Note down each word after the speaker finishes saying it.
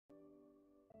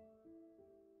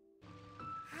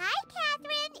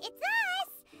it's us!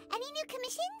 Any new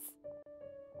commissions?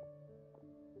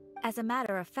 As a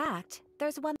matter of fact,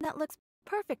 there's one that looks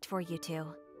perfect for you two.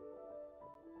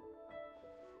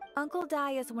 Uncle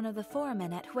Dai is one of the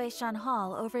foremen at Huishan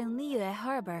Hall over in Liyue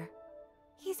Harbor.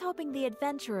 He's hoping the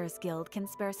Adventurers Guild can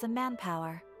spare some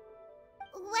manpower.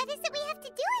 What is it we have to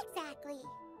do exactly?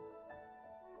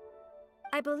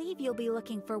 I believe you'll be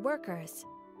looking for workers.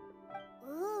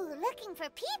 Ooh, looking for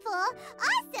people?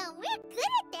 Awesome! We're good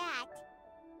at that!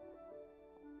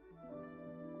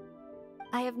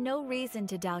 I have no reason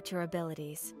to doubt your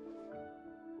abilities.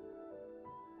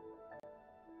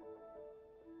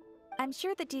 I'm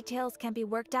sure the details can be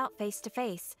worked out face to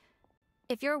face.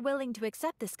 If you're willing to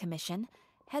accept this commission,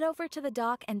 head over to the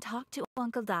dock and talk to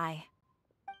Uncle Dai.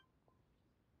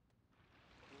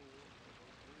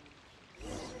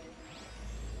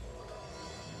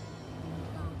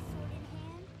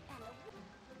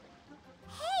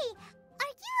 Hey,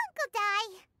 are you Uncle Dai?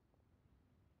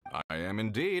 I am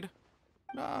indeed.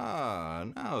 Ah,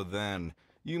 now then.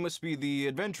 You must be the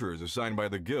adventurers assigned by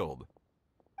the guild.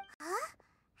 Huh?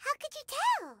 How could you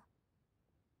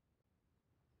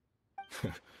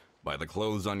tell? By the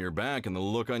clothes on your back and the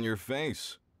look on your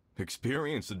face.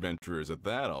 Experienced adventurers at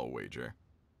that, I'll wager.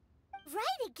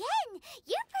 Right again!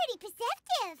 You're pretty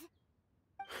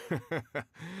perceptive!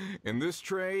 In this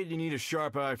trade, you need a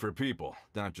sharp eye for people,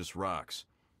 not just rocks.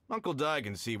 Uncle Dai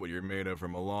can see what you're made of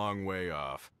from a long way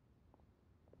off.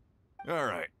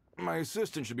 Alright, my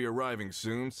assistant should be arriving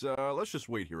soon, so let's just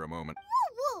wait here a moment.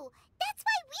 Woo woo! That's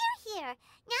why we're here! Now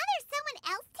there's someone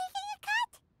else taking a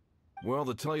cut? Well,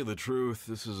 to tell you the truth,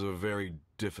 this is a very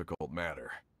difficult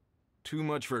matter. Too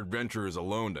much for adventurers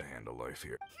alone to handle life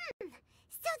here. So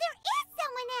there is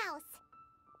someone else!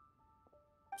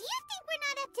 Do you think we're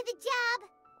not up to the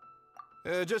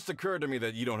job? It just occurred to me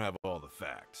that you don't have all the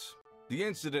facts. The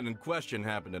incident in question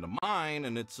happened in a mine,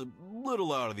 and it's a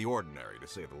little out of the ordinary, to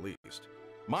say the least.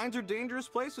 Mines are dangerous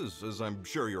places, as I'm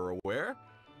sure you're aware.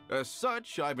 As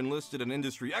such, I've enlisted an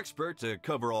industry expert to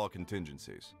cover all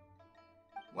contingencies.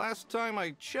 Last time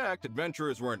I checked,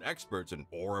 adventurers weren't experts in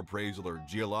ore appraisal or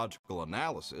geological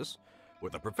analysis.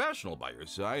 With a professional by your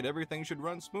side, everything should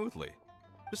run smoothly.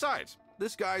 Besides,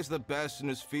 this guy's the best in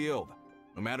his field.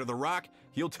 No matter the rock,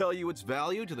 he'll tell you its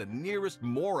value to the nearest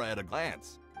mora at a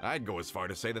glance. I'd go as far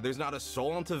to say that there's not a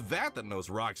soul on Tevat that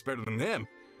knows rocks better than him.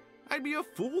 I'd be a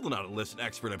fool to not enlist an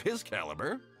expert of his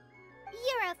caliber.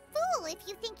 You're a fool if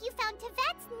you think you found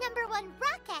Tevat's #1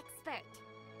 rock expert.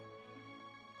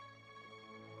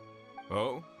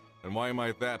 Oh? And why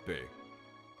might that be?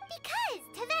 Because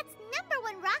Tevat's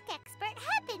 #1 rock expert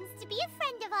happens to be a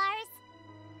friend of ours.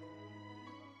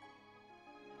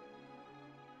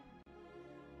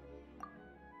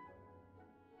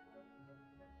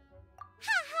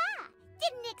 Ha-ha!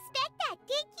 Didn't expect that,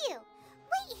 did you?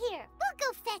 Wait here, we'll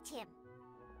go fetch him.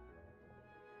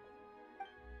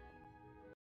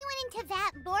 Anyone in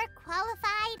Tevat more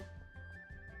qualified?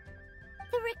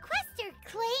 The requester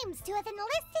claims to have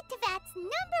enlisted Tevat's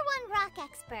 #1 rock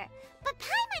expert, but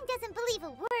Paimon doesn't believe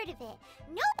a word of it.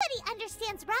 Nobody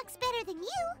understands rocks better than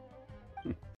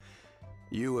you.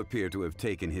 You appear to have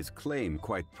taken his claim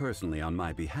quite personally on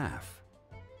my behalf.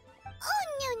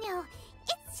 Oh, no.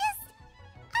 It's just...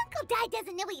 Uncle Dai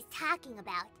doesn't know what he's talking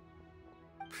about.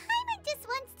 Paimon just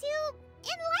wants to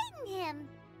enlighten him.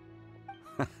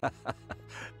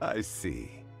 I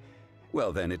see.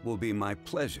 Well then, it will be my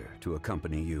pleasure to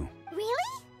accompany you.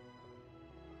 Really?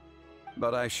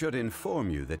 But I should inform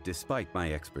you that despite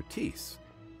my expertise,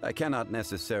 I cannot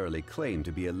necessarily claim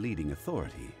to be a leading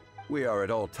authority. We are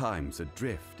at all times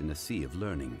adrift in a sea of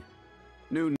learning.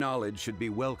 New knowledge should be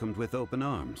welcomed with open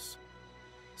arms.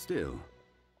 Still,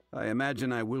 I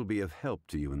imagine I will be of help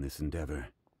to you in this endeavor.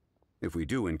 If we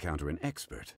do encounter an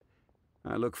expert,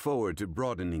 I look forward to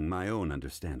broadening my own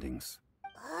understandings.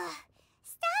 Ugh.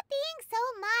 Stop being so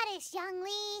modest,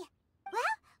 Zhongli.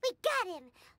 Well, we got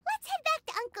him. Let's head back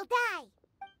to Uncle Dai.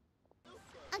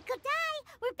 Uncle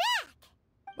Dai, we're back!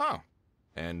 Oh,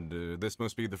 and this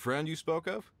must be the friend you spoke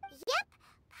of? Yep.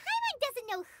 Paimon doesn't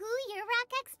know who your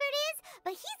rock expert is,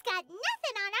 but he's got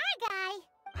nothing on our guy.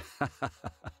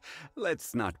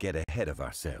 Let's not get ahead of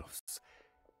ourselves.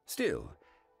 Still,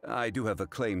 I do have a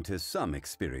claim to some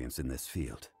experience in this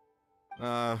field.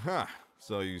 Uh-huh,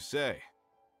 so you say.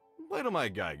 Wait till my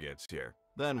guy gets here,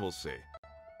 then we'll see.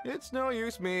 It's no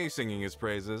use me singing his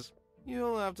praises.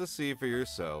 You'll have to see for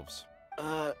yourselves.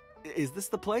 Is this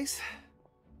the place?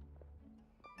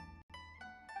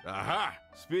 Aha!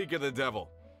 Speak of the devil.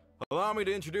 Allow me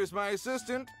to introduce my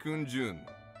assistant, Kun Jun.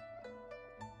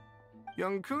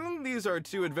 Young Kun, these are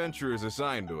 2 adventurers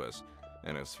assigned to us.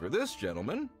 And as for this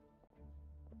gentleman...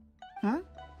 Huh?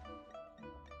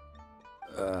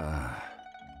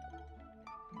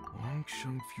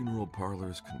 Longsheng Funeral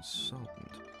Parlor's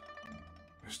consultant.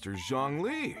 Mr.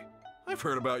 Zhongli. I've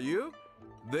heard about you.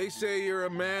 They say you're a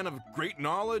man of great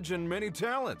knowledge and many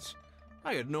talents.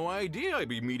 I had no idea I'd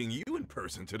be meeting you in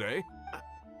person today.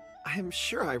 I'm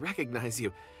sure I recognize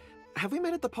you. Have we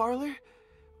met at the parlor?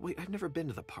 Wait, I've never been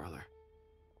to the parlor.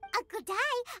 Uncle Dai,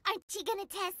 aren't you gonna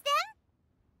test them?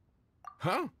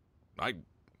 Huh?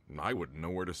 I wouldn't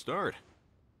know where to start.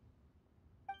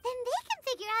 Then they can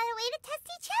figure out a way to test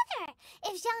each other.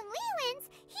 If Zhongli wins,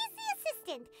 he's the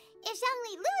assistant. If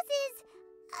Zhongli loses...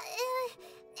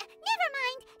 never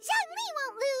mind. Zhongli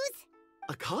won't lose.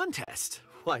 A contest?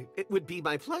 Why, it would be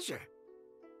my pleasure.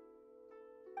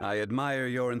 I admire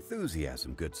your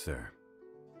enthusiasm, good sir.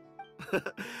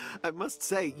 I must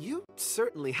say, you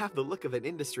certainly have the look of an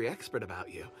industry expert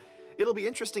about you. It'll be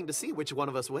interesting to see which one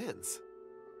of us wins.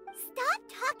 Stop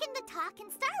talking the talk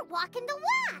and start walking the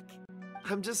walk.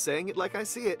 I'm just saying it like I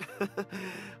see it.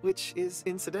 Which is,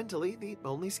 incidentally, the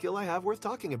only skill I have worth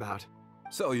talking about.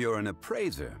 So you're an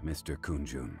appraiser, Mr.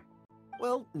 Kunjun.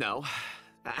 Well, no.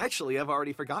 Actually, I've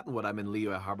already forgotten what I'm in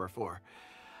Liyue Harbor for.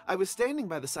 I was standing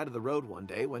by the side of the road one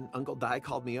day when Uncle Dai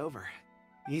called me over.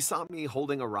 He saw me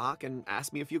holding a rock and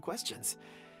asked me a few questions.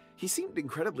 He seemed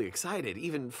incredibly excited,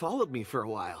 even followed me for a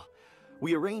while.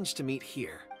 We arranged to meet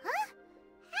here. Huh?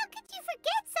 How could you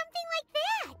forget something like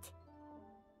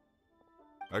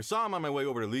that? I saw him on my way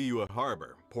over to Liyue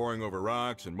Harbor, poring over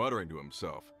rocks and muttering to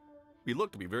himself. He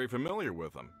looked to be very familiar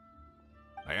with them.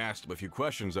 I asked him a few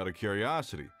questions out of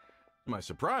curiosity. To my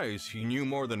surprise, he knew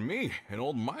more than me, an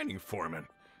old mining foreman.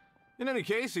 In any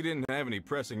case, he didn't have any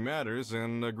pressing matters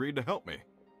and agreed to help me.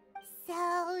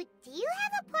 So, do you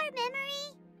have a poor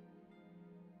memory?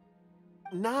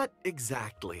 Not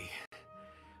exactly.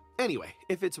 Anyway,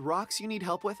 if it's rocks you need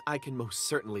help with, I can most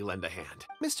certainly lend a hand.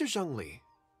 Mr. Zhongli,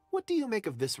 what do you make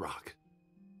of this rock?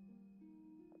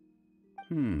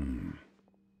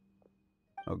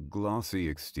 A glossy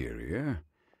exterior,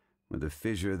 with a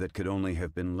fissure that could only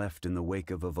have been left in the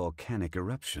wake of a volcanic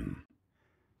eruption.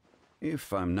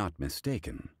 If I'm not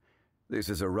mistaken, this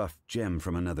is a rough gem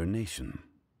from another nation.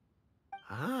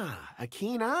 Ah, a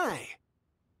keen eye.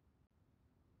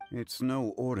 It's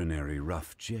no ordinary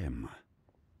rough gem.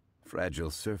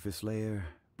 Fragile surface layer,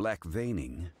 black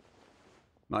veining.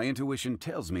 My intuition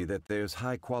tells me that there's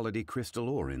high-quality crystal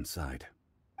ore inside.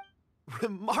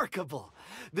 Remarkable!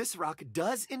 This rock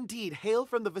does indeed hail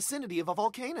from the vicinity of a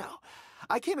volcano.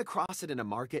 I came across it in a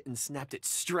market and snapped it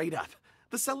straight up.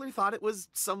 The seller thought it was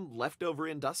some leftover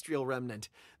industrial remnant.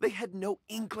 They had no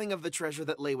inkling of the treasure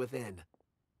that lay within.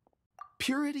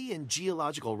 Purity and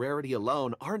geological rarity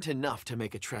alone aren't enough to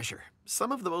make a treasure.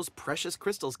 Some of the most precious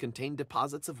crystals contain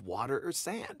deposits of water or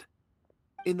sand.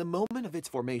 In the moment of its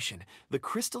formation, the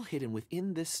crystal hidden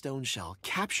within this stone shell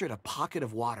captured a pocket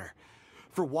of water.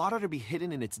 For water to be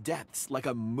hidden in its depths, like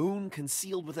a moon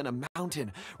concealed within a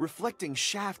mountain, reflecting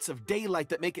shafts of daylight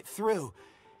that make it through.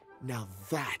 Now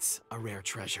that's a rare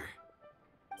treasure.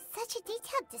 Such a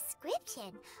detailed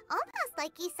description, almost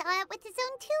like he saw it with his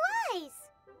own two eyes.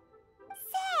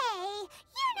 Say,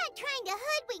 you're not trying to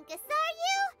hoodwink us, are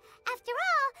you? After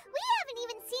all, we haven't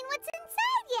even seen what's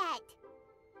inside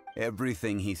yet.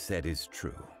 Everything he said is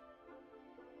true.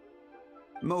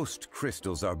 Most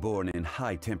crystals are born in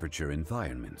high-temperature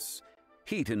environments.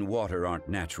 Heat and water aren't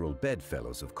natural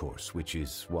bedfellows, of course, which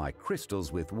is why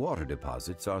crystals with water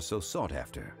deposits are so sought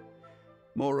after.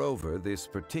 Moreover, this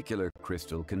particular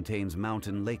crystal contains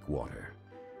mountain lake water.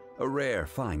 A rare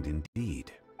find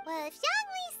indeed. Well, if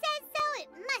Zhongli says so, it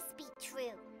must be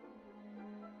true.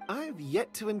 I've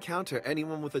yet to encounter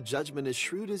anyone with a judgment as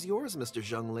shrewd as yours, Mr.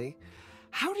 Zhongli.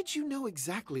 How did you know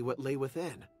exactly what lay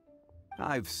within?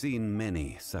 I've seen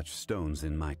many such stones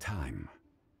in my time.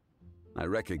 I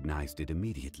recognized it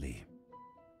immediately.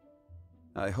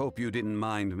 I hope you didn't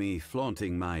mind me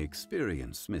flaunting my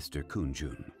experience, Mr.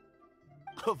 Kunjun.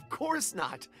 Of course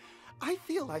not. I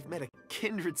feel I've met a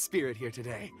kindred spirit here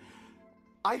today.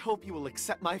 I hope you will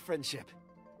accept my friendship.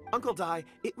 Uncle Dai,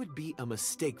 it would be a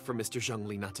mistake for Mr.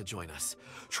 Zhongli not to join us.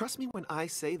 Trust me when I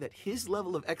say that his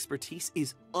level of expertise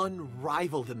is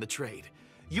unrivaled in the trade.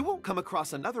 You won't come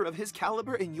across another of his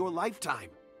caliber in your lifetime.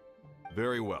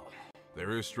 Very well.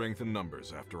 There is strength in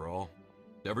numbers, after all.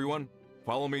 Everyone,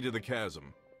 follow me to the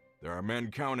chasm. There are men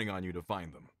counting on you to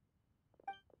find them.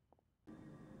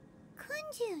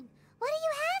 Kunjun, what do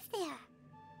you have there?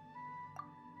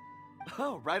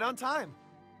 Oh, right on time.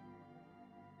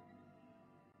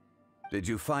 Did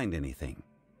you find anything?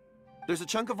 There's a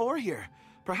chunk of ore here.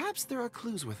 Perhaps there are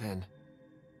clues within.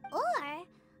 Or,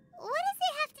 what does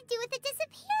it have to do with the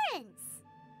disappearance?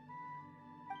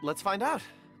 Let's find out.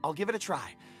 I'll give it a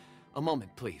try. A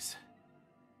moment, please.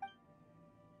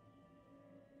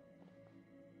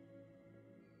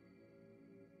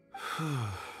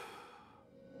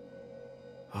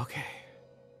 Okay.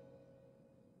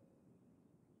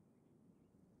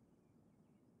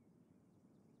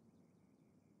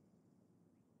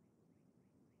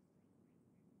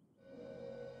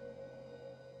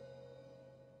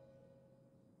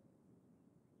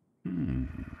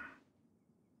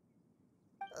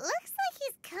 Looks like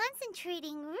he's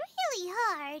concentrating really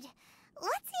hard.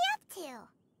 What's he up to?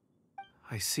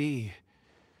 I see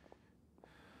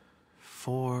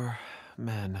 4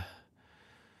 men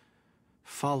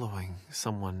following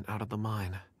someone out of the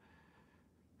mine.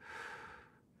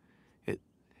 It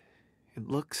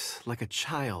looks like a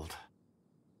child.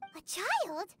 A child?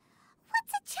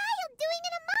 What's a child doing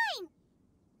in a mine?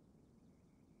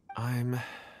 I'm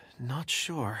not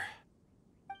sure.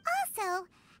 Also,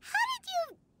 how did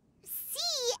you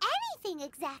see anything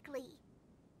exactly?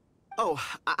 Oh,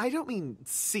 I don't mean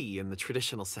see in the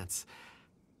traditional sense.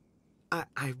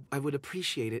 I would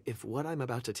appreciate it if what I'm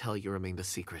about to tell you remained a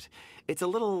secret. It's a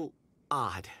little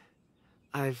odd.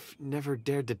 I've never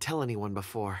dared to tell anyone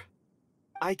before.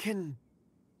 I can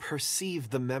perceive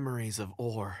the memories of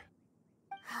ore.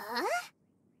 Huh?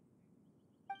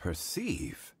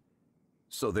 Perceive?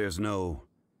 So there's no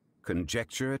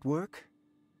conjecture at work?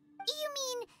 You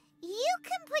mean you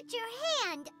can put your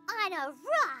hand on a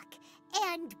rock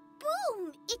and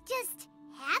boom, it just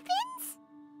happens?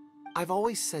 I've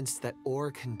always sensed that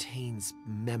ore contains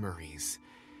memories.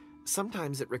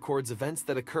 Sometimes it records events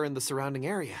that occur in the surrounding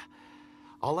area.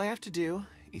 All I have to do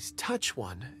is touch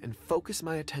one and focus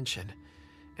my attention,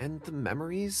 and the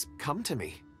memories come to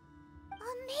me.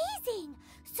 Amazing!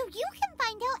 So you can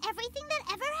find out everything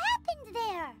that ever happened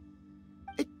there.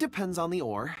 It depends on the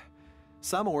ore.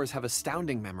 Some ores have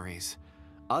astounding memories.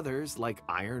 Others, like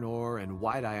iron ore and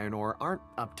white iron ore, aren't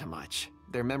up to much.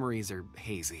 Their memories are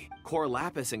hazy. Core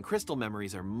lapis and crystal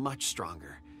memories are much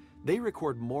stronger. They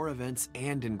record more events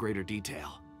and in greater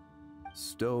detail.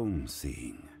 Stone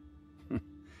seeing.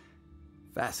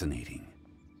 Fascinating.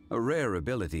 A rare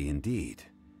ability indeed.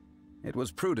 It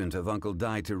was prudent of Uncle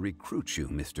Dai to recruit you,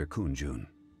 Mr. Kunjun.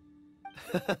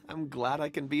 I'm glad I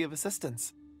can be of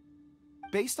assistance.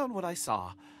 Based on what I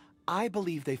saw, I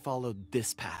believe they followed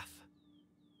this path.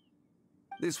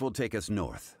 This will take us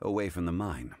north, away from the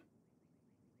mine.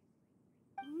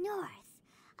 North.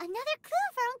 Another clue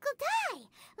for Uncle Dai.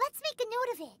 Let's make a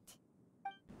note of it.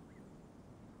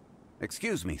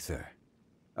 Excuse me, sir.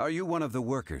 Are you one of the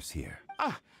workers here?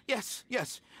 Ah, yes.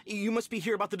 You must be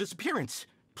here about the disappearance.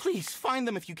 Please, find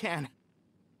them if you can.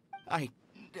 I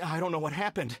don't know what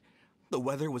happened. The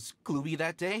weather was gloomy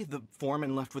that day. The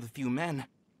foreman left with a few men.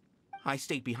 I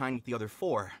stayed behind with the other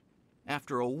 4.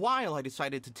 After a while, I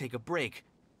decided to take a break,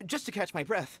 just to catch my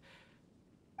breath.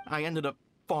 I ended up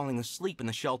falling asleep in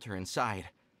the shelter inside.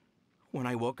 When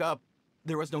I woke up,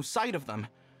 there was no sight of them.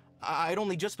 I'd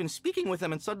only just been speaking with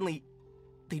them and suddenly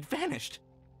they'd vanished.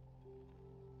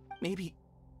 Maybe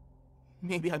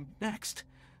I'm next.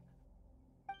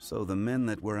 So the men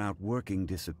that were out working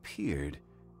disappeared,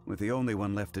 with the only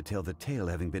one left to tell the tale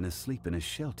having been asleep in a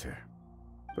shelter.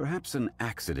 Perhaps an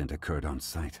accident occurred on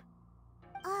site.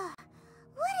 What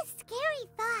a scary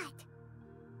thought.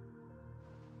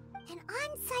 An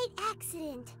on-site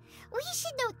accident. We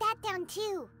should note that down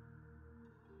too.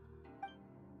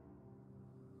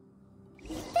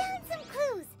 We found some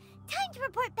clues. Time to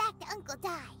report back to Uncle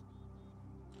Dai.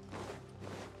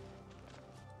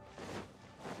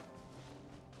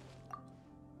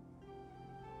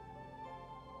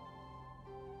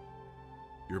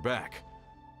 You're back.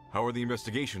 How are the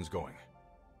investigations going?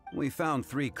 We found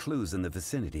 3 clues in the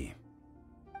vicinity.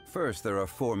 First, there are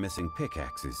 4 missing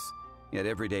pickaxes, yet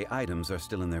everyday items are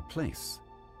still in their place.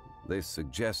 This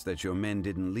suggests that your men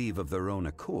didn't leave of their own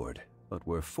accord, but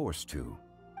were forced to.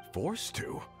 Forced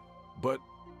to? But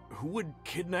who would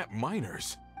kidnap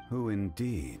miners? Who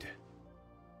indeed?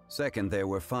 Second, there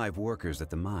were 5 workers at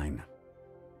the mine.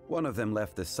 One of them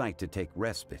left the site to take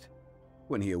respite.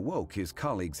 When he awoke, his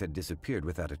colleagues had disappeared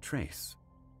without a trace.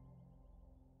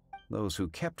 Those who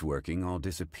kept working all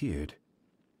disappeared.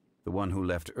 The one who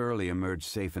left early emerged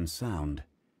safe and sound.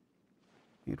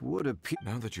 It would appear—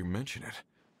 Now that you mention it,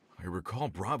 I recall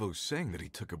Bravo saying that he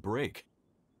took a break.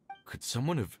 Could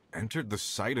someone have entered the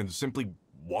site and simply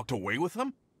walked away with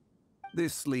them?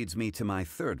 This leads me to my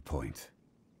third point.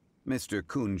 Mr.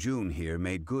 Kunjun here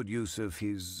made good use of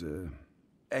his,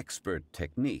 expert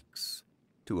techniques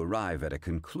to arrive at a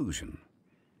conclusion.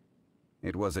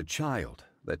 It was a child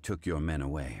that took your men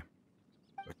away.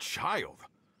 A child?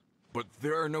 But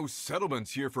there are no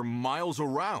settlements here for miles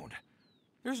around.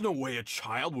 There's no way a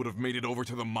child would have made it over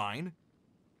to the mine.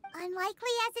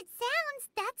 Unlikely as it sounds,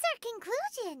 that's our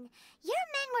conclusion. Your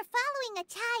men were following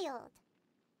a child.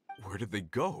 Where did they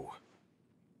go?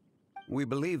 We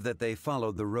believe that they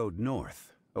followed the road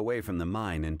north, away from the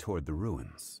mine and toward the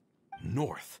ruins.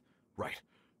 North. Right.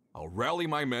 I'll rally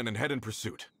my men and head in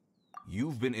pursuit.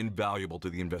 You've been invaluable to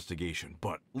the investigation,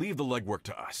 but leave the legwork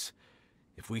to us.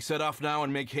 If we set off now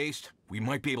and make haste, we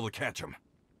might be able to catch them.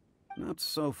 Not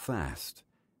so fast.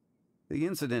 The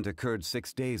incident occurred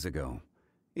 6 days ago.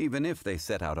 Even if they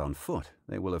set out on foot,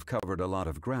 they will have covered a lot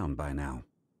of ground by now.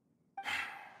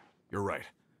 You're right.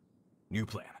 New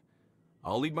plan.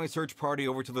 I'll lead my search party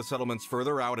over to the settlements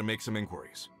further out and make some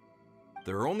inquiries.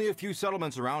 There are only a few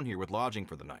settlements around here with lodging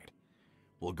for the night.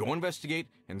 We'll go investigate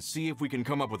and see if we can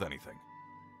come up with anything.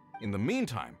 In the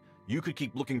meantime, you could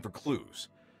keep looking for clues.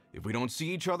 If we don't see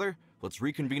each other, let's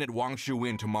reconvene at Wangshu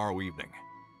Inn tomorrow evening.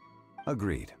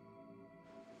 Agreed.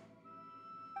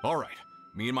 All right.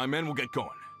 Me and my men will get going.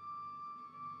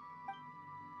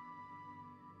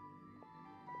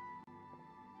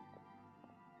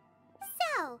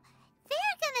 So,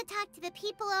 they're gonna talk to the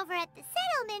people over at the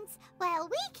settlements while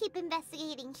we keep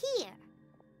investigating here.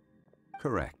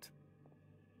 Correct.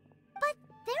 But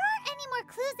there aren't any more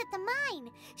clues at the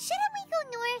mine. Shouldn't we go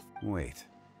north? Wait.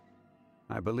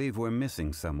 I believe we're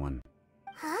missing someone.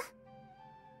 Huh?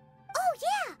 Oh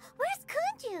yeah! Where's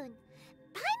Kunjun?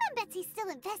 Paimon bets he's still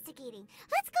investigating.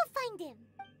 Let's go find him.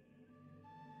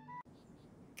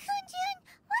 Kunjun,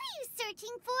 what are you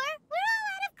searching for? We're all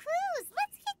out of clues.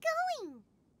 Let's get going.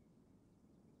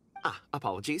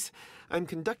 Apologies. I'm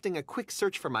conducting a quick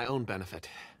search for my own benefit.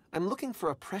 I'm looking for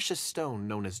a precious stone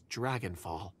known as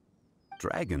Dragonfall.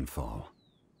 Dragonfall?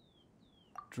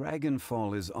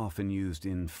 Dragonfall is often used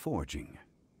in forging.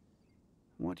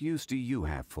 What use do you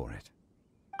have for it?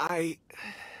 I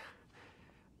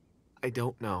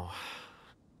don't know.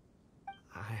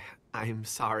 I'm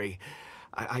sorry.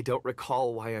 I don't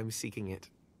recall why I'm seeking it.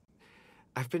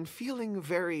 I've been feeling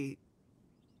very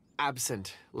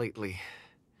absent lately.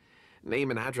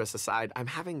 Name and address aside, I'm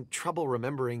having trouble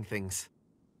remembering things.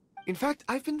 In fact,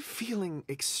 I've been feeling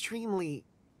extremely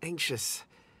anxious,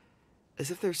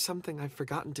 as if there's something I've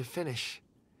forgotten to finish.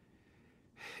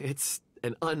 It's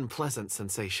an unpleasant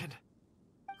sensation.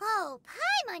 Oh,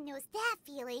 Paimon knows that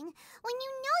feeling. When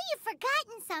you know you've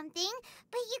forgotten something,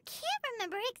 but you can't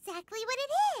remember exactly what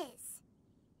it is.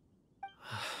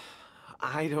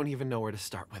 I don't even know where to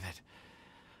start with it.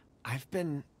 I've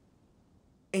been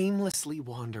aimlessly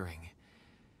wandering.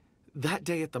 That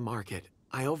day at the market,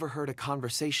 I overheard a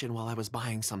conversation while I was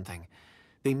buying something.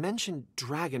 They mentioned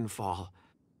Dragonfall.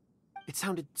 It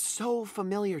sounded so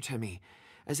familiar to me,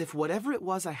 as if whatever it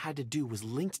was I had to do was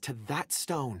linked to that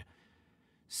stone.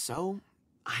 So,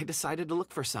 I decided to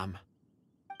look for some.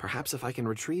 Perhaps if I can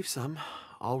retrieve some,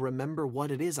 I'll remember what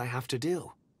it is I have to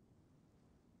do.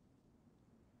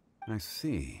 I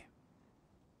see.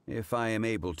 If I am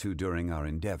able to during our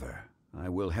endeavor, I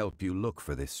will help you look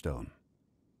for this stone.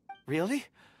 Really?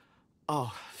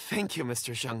 Oh, thank you,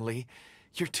 Mr. ZHONGLI.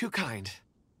 You're too kind.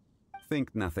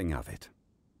 Think nothing of it.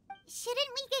 Shouldn't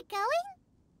we get going?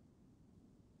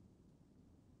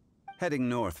 Heading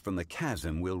north from the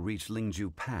chasm, we'll reach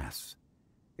Lingju Pass.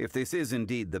 If this is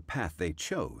indeed the path they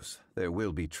chose, there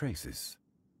will be traces.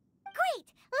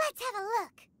 Great! Let's have a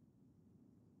look.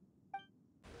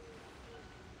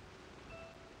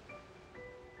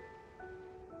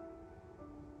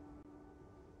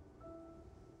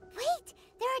 Wait!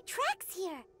 There are tracks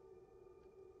here!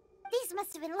 These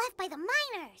must have been left by the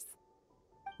miners!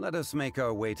 Let us make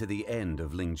our way to the end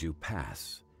of Lingju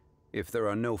Pass. If there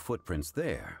are no footprints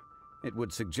there, it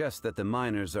would suggest that the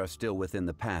miners are still within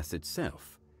the pass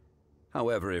itself.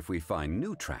 However, if we find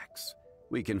new tracks,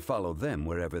 we can follow them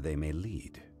wherever they may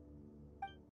lead.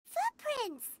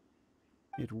 Footprints!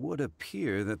 It would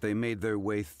appear that they made their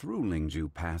way through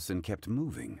Lingju Pass and kept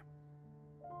moving.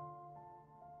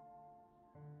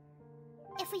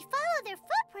 If we follow their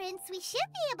footprints, we should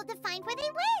be able to find where they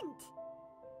went.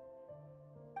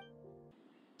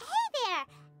 Hey there!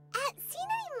 Seen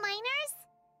any miners?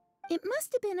 It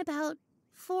must have been about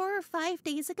 4 or 5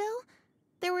 days ago.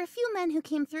 There were a few men who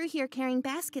came through here carrying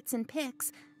baskets and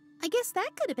picks. I guess that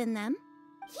could have been them.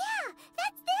 Yeah,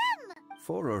 that's them!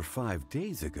 4 or 5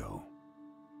 days ago.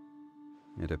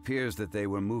 It appears that they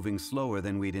were moving slower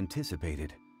than we'd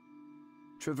anticipated.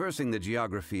 Traversing the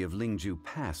geography of Lingju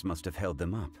Pass must have held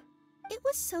them up. It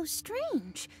was so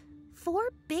strange. 4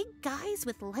 big guys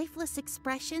with lifeless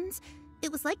expressions.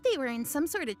 It was like they were in some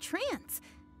sort of trance.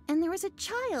 And there was a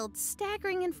child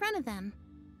staggering in front of them.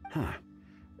 Huh.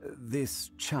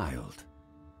 This child.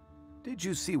 Did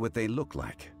you see what they look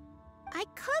like? I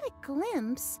caught a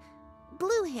glimpse.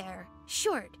 Blue hair,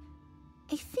 short.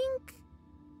 I think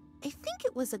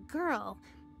it was a girl.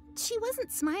 She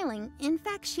wasn't smiling. In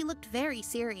fact, she looked very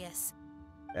serious.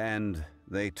 And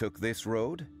they took this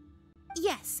road?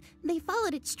 Yes, they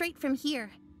followed it straight from here.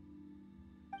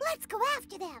 Let's go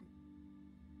after them.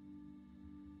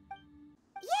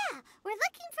 Yeah, we're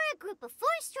looking for a group of 4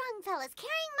 strong fellas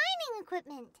carrying mining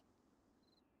equipment.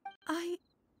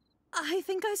 I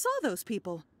think I saw those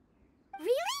people.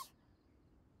 Really?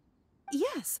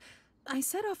 Yes. I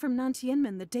set off from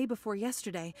Nantianmen the day before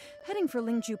yesterday, heading for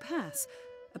Lingju Pass.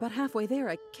 About halfway there,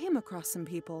 I came across some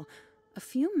people. A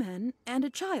few men and a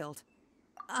child.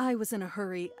 I was in a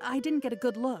hurry. I didn't get a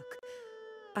good look.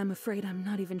 I'm afraid I'm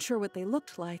not even sure what they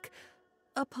looked like.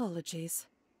 Apologies.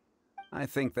 I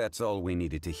think that's all we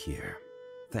needed to hear.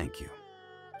 Thank you.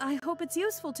 I hope it's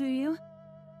useful to you.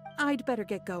 I'd better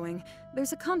get going.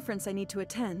 There's a conference I need to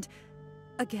attend.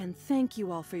 Again, thank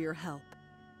you all for your help.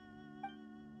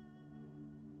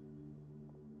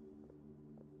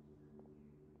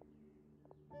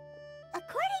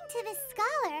 According to the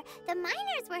scholar, the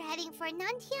miners were heading for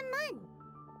Nantianmen.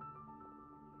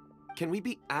 Can we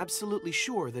be absolutely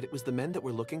sure that it was the men that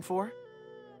we're looking for?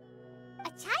 A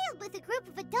child with a group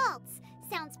of adults.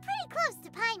 Sounds pretty close to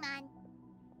Paimon.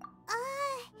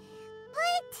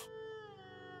 But...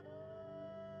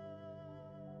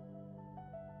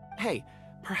 Hey,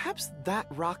 perhaps that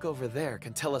rock over there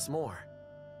can tell us more.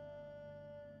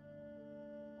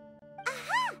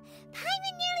 Aha!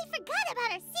 Paimon nearly forgot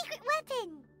about our secret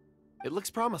weapon! It looks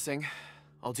promising.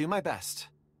 I'll do my best.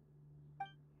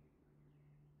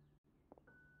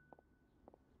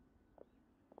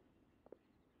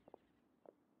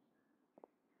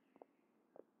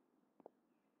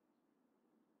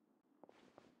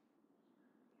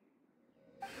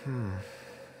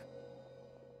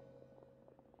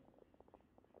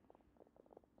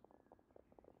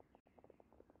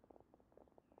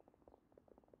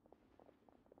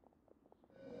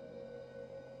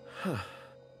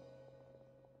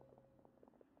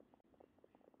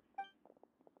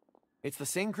 It's the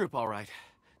same group, all right.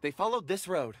 They followed this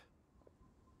road.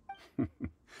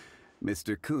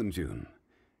 Mr. Kunjun,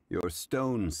 your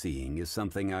stone seeing is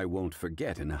something I won't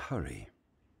forget in a hurry.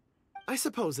 I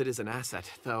suppose it is an asset,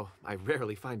 though I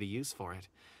rarely find a use for it.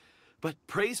 But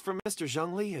praise from Mr.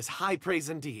 Zhongli is high praise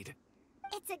indeed.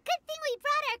 It's a good thing we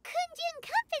brought our Kunjun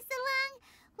compass along.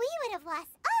 We would have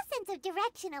lost all sense of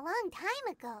direction a long time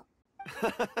ago.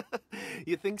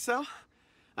 You think so?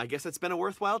 I guess it's been a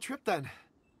worthwhile trip then.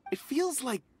 It feels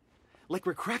like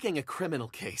we're cracking a criminal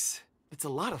case. It's a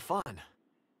lot of fun.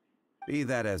 Be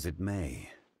that as it may,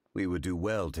 we would do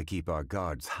well to keep our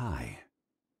guards high.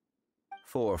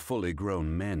 4 fully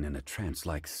grown men in a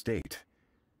trance-like state,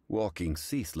 walking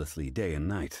ceaselessly day and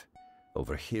night,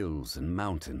 over hills and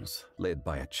mountains, led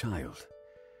by a child.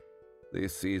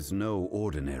 This is no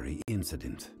ordinary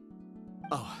incident.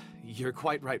 Oh, you're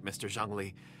quite right, Mr.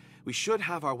 Zhongli. We should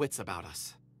have our wits about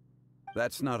us.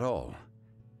 That's not all.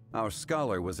 Our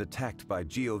scholar was attacked by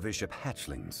Geovishap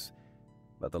hatchlings,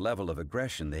 but the level of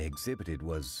aggression they exhibited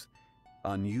was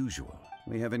unusual.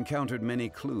 We have encountered many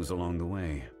clues along the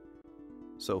way.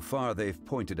 So far, they've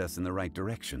pointed us in the right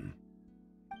direction.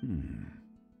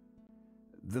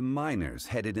 The miners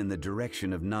headed in the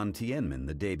direction of Nantianmen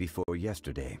the day before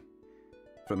yesterday.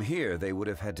 From here, they would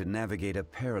have had to navigate a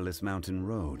perilous mountain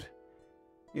road.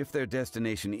 If their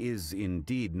destination is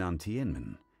indeed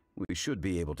Nantianmen, we should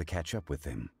be able to catch up with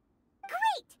them.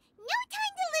 Great! No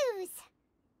time to lose!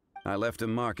 I left a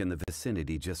mark in the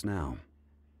vicinity just now.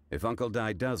 If Uncle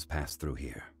Dai does pass through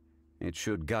here, it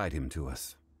should guide him to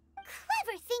us.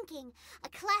 Clever thinking! A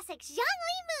classic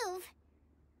Zhongli move!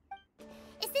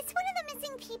 Is this one of the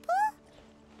missing people?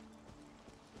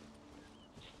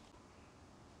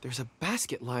 There's a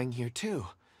basket lying here too.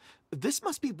 This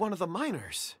must be one of the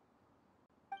miners.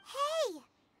 Hey!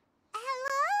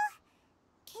 Hello?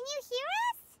 Can you hear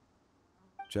us?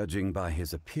 Judging by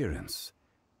his appearance,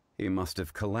 he must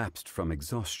have collapsed from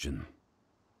exhaustion.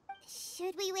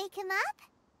 Should we wake him up?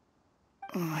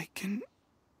 I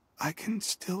can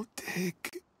still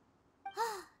dig.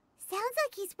 Sounds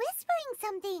like he's whispering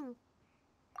something.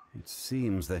 It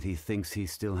seems that he thinks he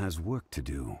still has work to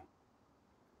do.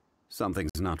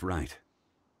 Something's not right.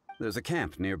 There's a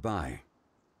camp nearby.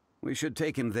 We should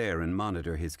take him there and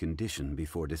monitor his condition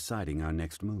before deciding our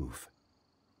next move.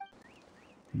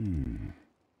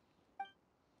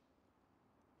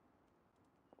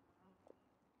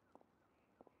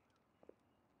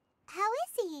 How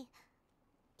is he?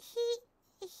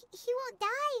 He won't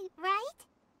die, right?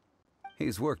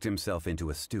 He's worked himself into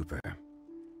a stupor.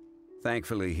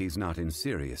 Thankfully, he's not in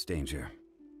serious danger.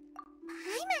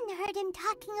 heard him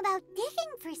talking about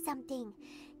digging for something.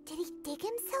 Did he dig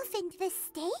himself into this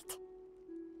state?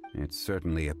 It's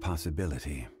certainly a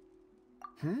possibility.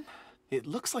 It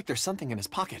looks like there's something in his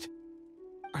pocket.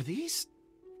 Are these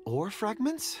ore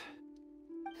fragments?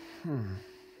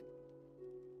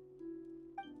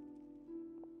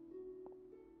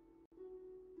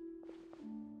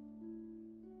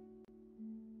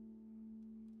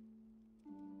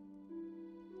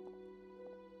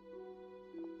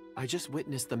 I just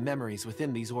witnessed the memories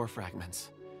within these ore fragments.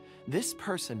 This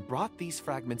person brought these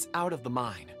fragments out of the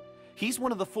mine. He's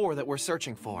one of the 4 that we're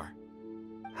searching for.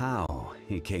 How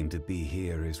he came to be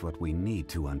here is what we need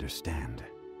to understand.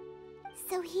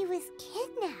 So he was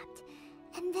kidnapped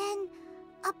and then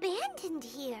abandoned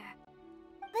here.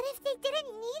 But if they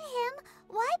didn't need him,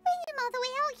 why bring him all the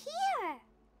way out here?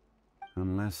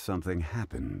 Unless something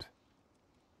happened.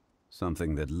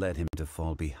 Something that led him to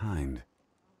fall behind.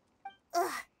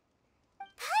 Ugh.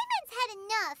 Paimon's had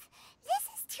enough. This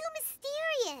is too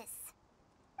mysterious.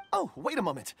 Oh, wait a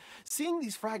moment. Seeing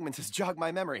these fragments has jogged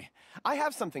my memory. I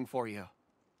have something for you.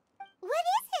 What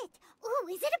is it? Ooh,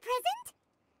 is it a present?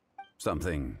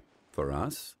 Something for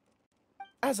us?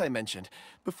 As I mentioned,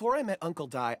 before I met Uncle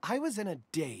Dai, I was in a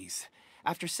daze.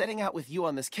 After setting out with you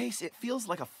on this case, it feels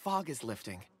like a fog is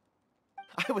lifting.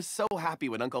 I was so happy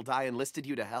when Uncle Dai enlisted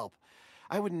you to help.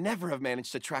 I would never have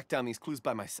managed to track down these clues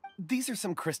by myself. These are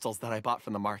some crystals that I bought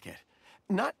from the market.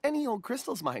 Not any old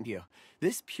crystals, mind you.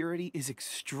 This purity is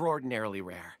extraordinarily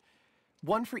rare.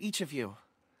 One for each of you.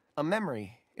 A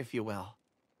memory, if you will.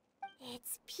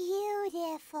 It's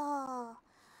beautiful.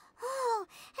 Oh,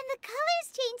 and the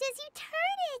colors change as you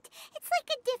turn it. It's like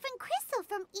a different crystal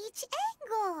from each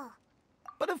angle.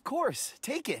 But of course,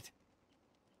 take it.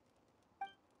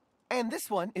 And this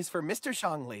one is for Mr.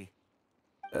 ZHONGLI.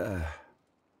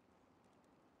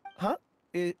 Huh?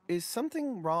 Is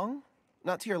something wrong?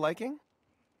 Not to your liking?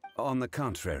 On the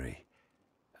contrary.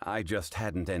 I just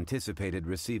hadn't anticipated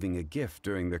receiving a gift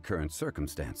during the current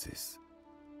circumstances.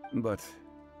 But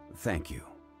thank you.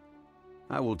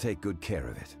 I will take good care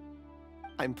of it.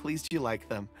 I'm pleased you like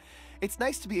them. It's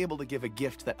nice to be able to give a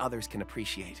gift that others can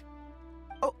appreciate.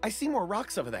 Oh, I see more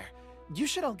rocks over there. You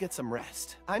should all get some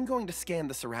rest. I'm going to scan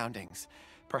the surroundings.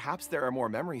 Perhaps there are more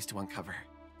memories to uncover.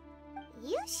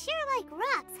 You sure like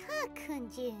rocks, huh,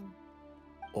 Kunjun?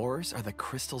 Ores are the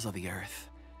crystals of the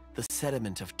earth, the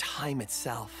sediment of time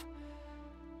itself.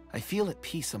 I feel at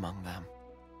peace among them.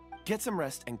 Get some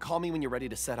rest and call me when you're ready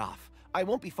to set off. I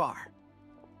won't be far.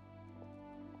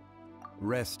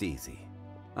 Rest easy.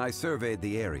 I surveyed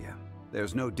the area.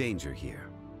 There's no danger here.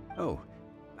 Oh,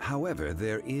 however,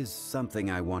 there is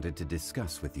something I wanted to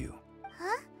discuss with you.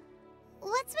 Huh?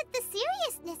 What's with the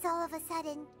seriousness all of a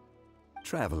sudden?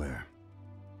 Traveler,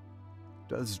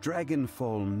 does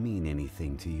Dragonfall mean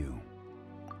anything to you?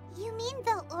 You mean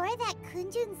the ore that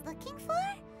Kunjun's looking for?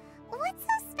 What's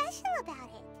so special about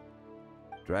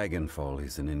it? Dragonfall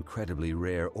is an incredibly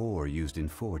rare ore used in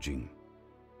forging.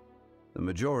 The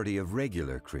majority of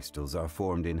regular crystals are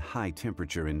formed in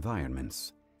high-temperature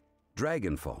environments.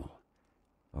 Dragonfall,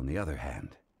 on the other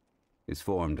hand, is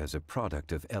formed as a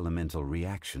product of elemental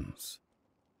reactions.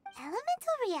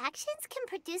 Elemental reactions can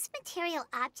produce material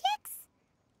objects?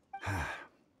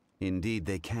 Indeed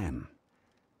they can.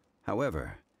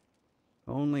 However,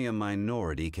 only a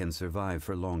minority can survive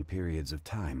for long periods of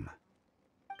time.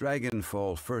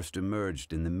 Dragonfall first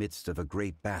emerged in the midst of a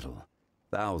great battle,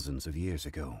 thousands of years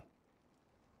ago.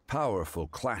 Powerful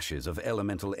clashes of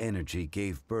elemental energy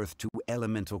gave birth to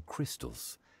elemental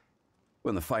crystals.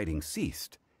 When the fighting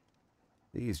ceased,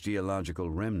 these geological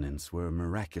remnants were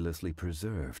miraculously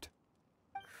preserved.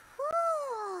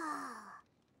 Cool.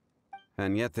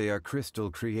 And yet they are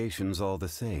crystal creations all the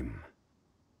same.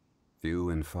 Few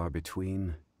and far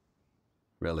between,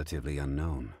 relatively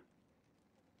unknown.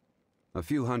 A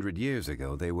few hundred years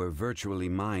ago, they were virtually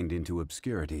mined into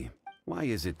obscurity. Why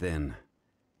is it then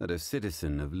that a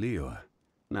citizen of Liyue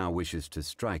now wishes to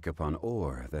strike upon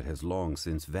ore that has long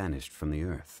since vanished from the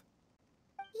earth?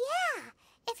 Yeah,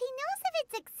 if he knows of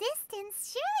its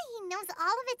existence, surely he knows all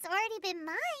of it's already been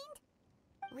mined.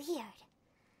 Weird.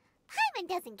 Paimon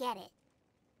doesn't get it.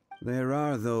 There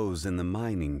are those in the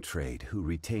mining trade who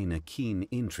retain a keen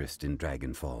interest in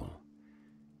Dragonfall.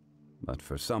 But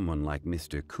for someone like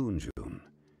Mr. Kunjun,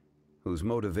 whose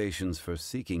motivations for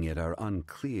seeking it are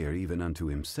unclear even unto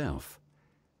himself,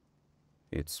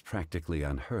 it's practically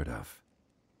unheard of.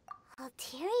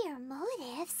 Ulterior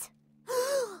motives?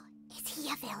 Is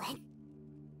he a villain?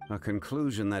 A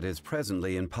conclusion that is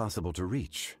presently impossible to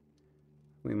reach.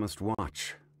 We must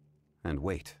watch and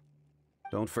wait.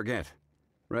 Don't forget,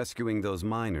 rescuing those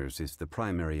miners is the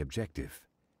primary objective.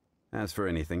 As for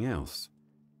anything else,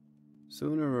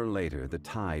 sooner or later the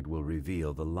tide will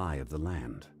reveal the lie of the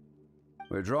land.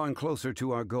 We're drawing closer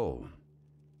to our goal.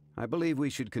 I believe we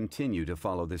should continue to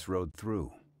follow this road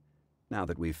through. Now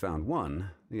that we've found one,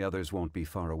 the others won't be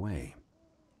far away.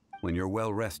 When you're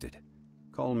well rested,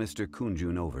 call Mr.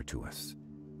 Kunjun over to us.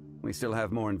 We still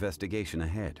have more investigation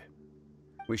ahead.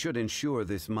 We should ensure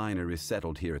this miner is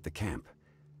settled here at the camp.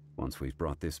 Once we've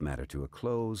brought this matter to a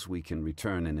close, we can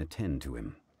return and attend to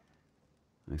him.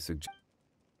 I suggest...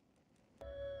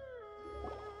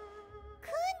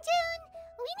 Kunjun,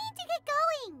 we need to get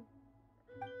going.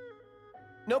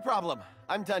 No problem.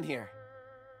 I'm done here.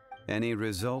 Any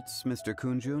results, Mr.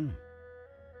 Kunjun?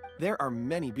 There are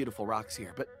many beautiful rocks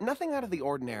here, but nothing out of the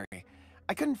ordinary.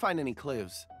 I couldn't find any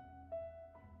clues.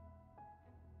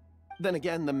 Then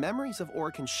again, the memories of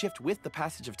ore can shift with the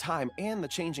passage of time and the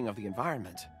changing of the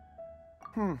environment.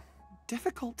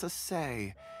 Difficult to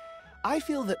say. I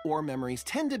feel that ore memories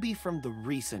tend to be from the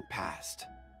recent past.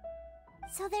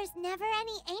 So there's never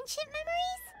any ancient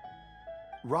memories?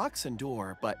 Rocks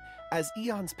endure, but as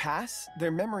eons pass,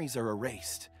 their memories are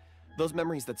erased. Those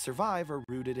memories that survive are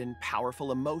rooted in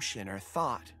powerful emotion or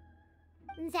thought.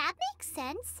 That makes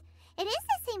sense. It is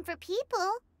the same for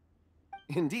people.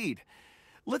 Indeed.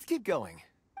 Let's keep going.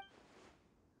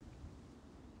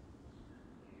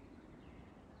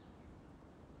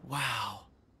 Wow.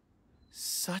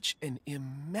 Such an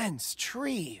immense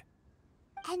tree.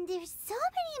 And there's so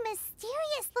many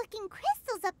mysterious-looking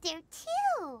crystals up there,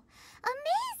 too.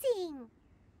 Amazing!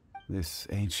 This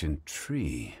ancient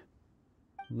tree.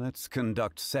 Let's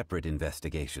conduct separate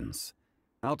investigations.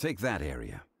 I'll take that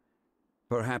area.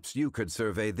 Perhaps you could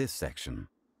survey this section.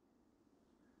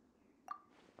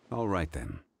 All right,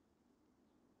 then.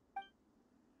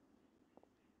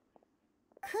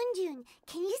 Kunjun,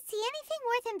 can you see anything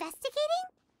worth investigating?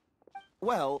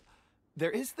 Well,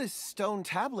 there is this stone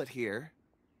tablet here.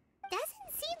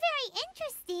 Doesn't seem very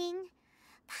interesting.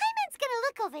 Paimon's gonna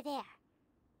look over there.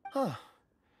 Huh.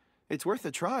 It's worth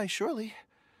a try, surely.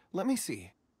 Let me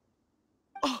see.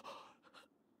 Oh!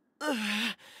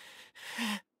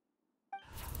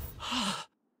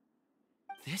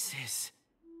 This is...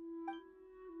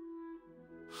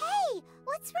 Hey,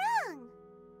 what's wrong?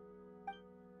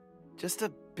 just a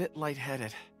bit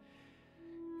lightheaded.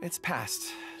 It's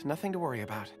past. Nothing to worry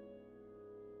about.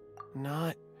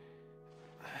 Not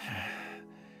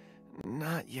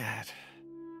yet.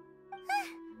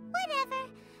 Whatever.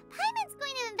 Paimon's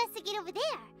going to investigate over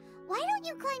there. Why don't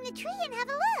you climb the tree and have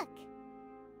a look?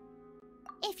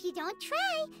 If you don't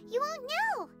try, you won't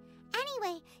know.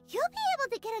 Anyway, you'll be able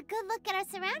to get a good look at our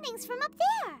surroundings from up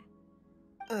there.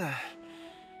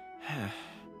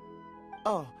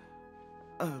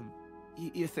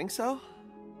 You think so?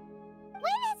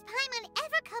 When has Paimon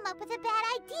ever come up with a bad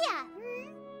idea,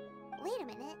 Wait a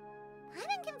minute.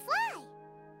 Paimon can fly.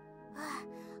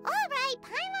 Alright,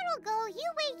 Paimon will go.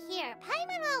 You wait here.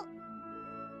 Paimon will...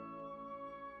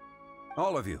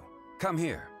 All of you, come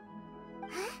here.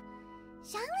 Huh?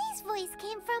 Zhongli's voice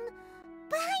came from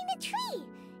behind the tree.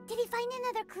 Did he find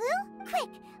another clue? Quick,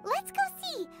 let's go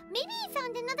see. Maybe he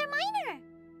found another miner.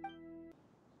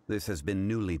 This has been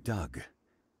newly dug.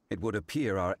 It would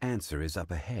appear our answer is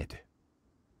up ahead.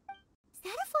 Is that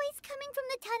a voice coming from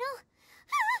the tunnel?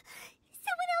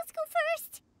 Someone else go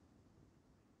first.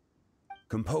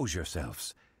 Compose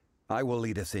yourselves. I will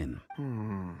lead us in.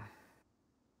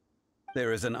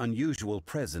 There is an unusual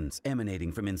presence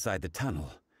emanating from inside the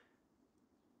tunnel.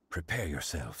 Prepare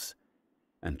yourselves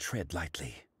and tread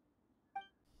lightly.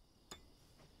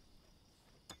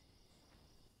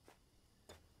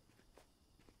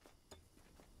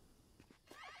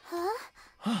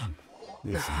 Huh?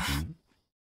 This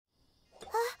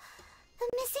The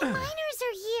missing miners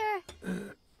are here.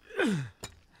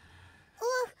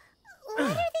 What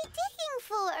are they digging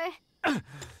for?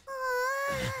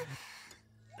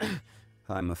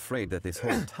 I'm afraid that this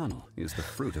whole tunnel is the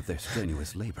fruit of their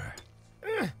strenuous labor.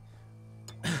 Huh?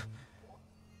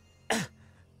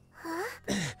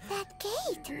 That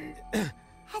gate.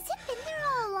 Has it been there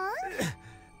all along?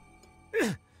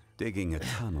 Digging a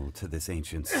tunnel to this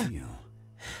ancient seal.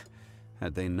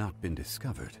 Had they not been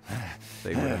discovered,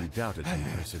 they would undoubtedly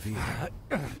persevere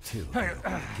until they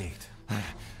opened the gate.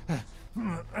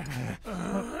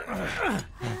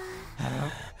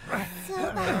 So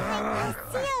behind the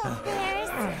seal, there's...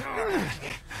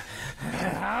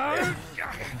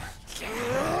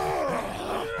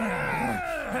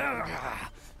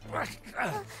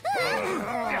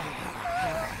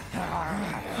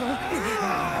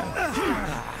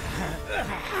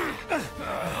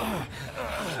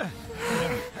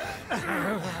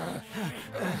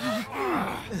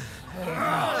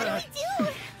 What do we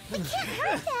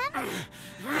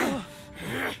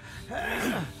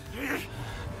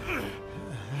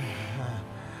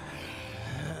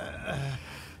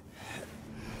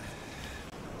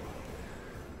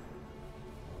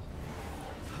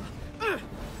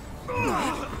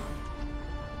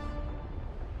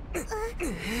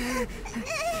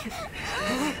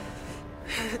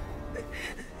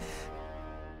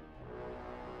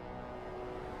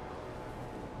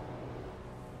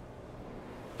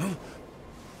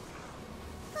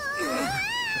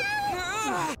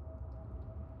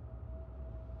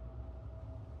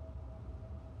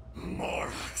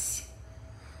Morax,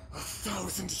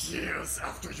 1,000 years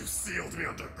after you sealed me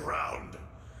underground,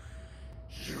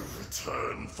 you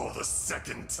return for the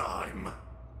second time.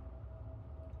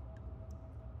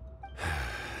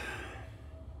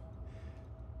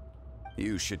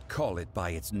 You should call it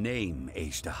by its name,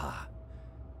 Azhdaha.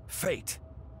 Fate.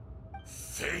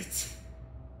 Fate?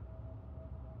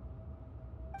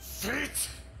 Fate?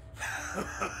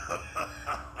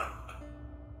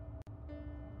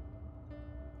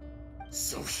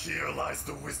 So here lies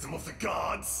the wisdom of the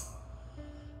gods.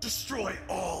 Destroy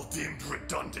all deemed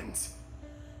redundant.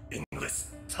 Enlist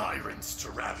tyrants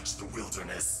to ravage the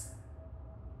wilderness.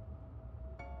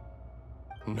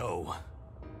 No.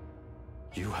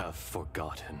 You have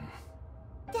forgotten.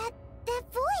 That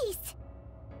voice!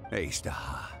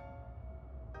 Azhdaha.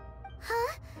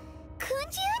 Huh?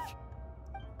 Kunjun?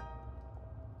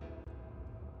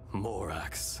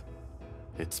 Morax.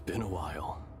 It's been a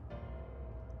while.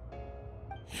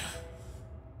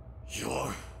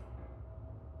 You're...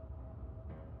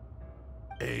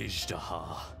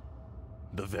 Azhdaha.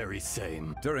 The very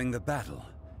same. During the battle,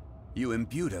 you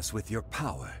imbued us with your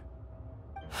power.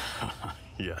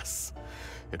 Yes.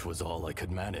 It was all I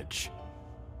could manage.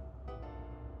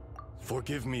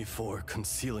 Forgive me for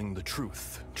concealing the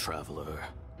truth, traveler.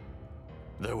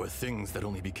 There were things that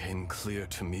only became clear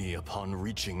to me upon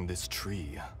reaching this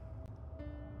tree.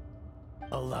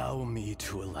 Allow me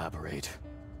to elaborate.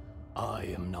 I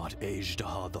am not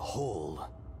Azhdaha the whole,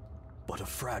 but a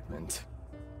fragment.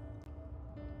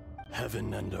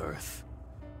 Heaven and earth,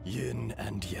 yin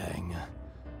and yang,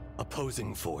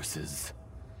 opposing forces.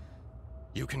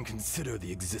 You can consider the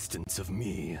existence of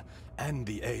me and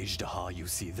the Azhdaha you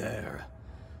see there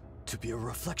to be a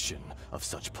reflection of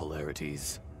such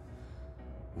polarities.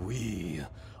 We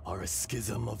are a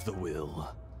schism of the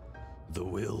will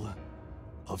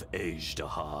of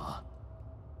Azhdaha.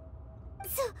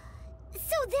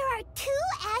 So there are two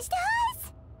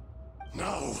Azhdahas?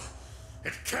 No,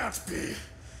 it can't be.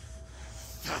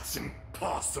 That's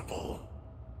impossible.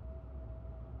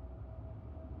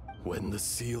 When the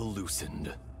seal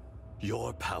loosened,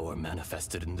 your power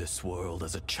manifested in this world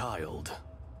as a child.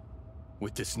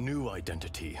 With this new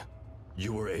identity,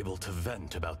 you were able to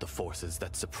vent about the forces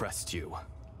that suppressed you.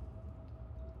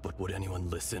 But would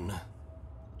anyone listen?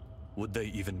 Would they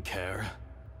even care?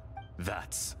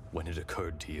 That's when it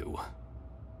occurred to you.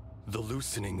 The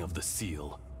loosening of the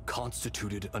seal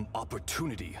constituted an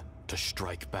opportunity to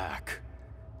strike back.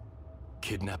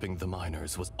 Kidnapping the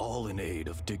miners was all in aid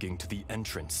of digging to the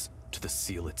entrance to the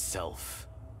seal itself.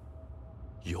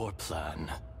 Your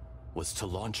plan was to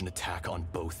launch an attack on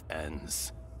both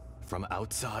ends, from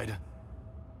outside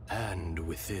and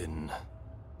within,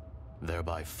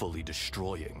 thereby fully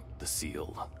destroying the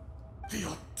seal. The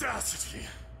audacity!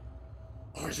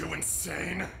 Are you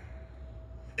insane?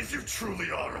 If you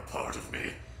truly are a part of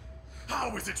me,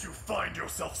 how is it you find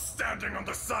yourself standing on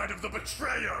the side of the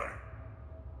betrayer?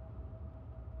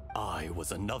 I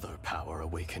was another power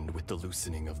awakened with the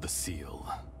loosening of the seal.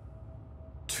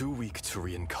 Too weak to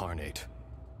reincarnate,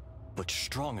 but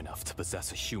strong enough to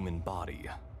possess a human body.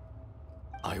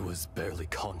 I was barely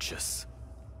conscious.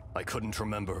 I couldn't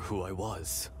remember who I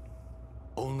was.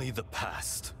 Only the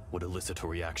past would elicit a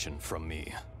reaction from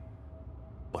me.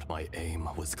 But my aim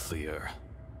was clear.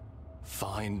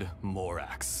 Find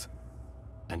Morax,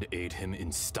 and aid him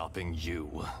in stopping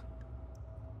you.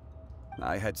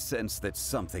 I had sensed that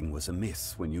something was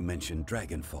amiss when you mentioned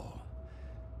Dragonfall.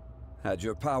 Had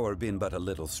your power been but a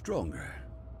little stronger,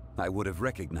 I would have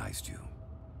recognized you.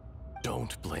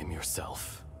 Don't blame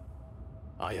yourself.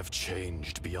 I have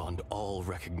changed beyond all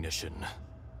recognition.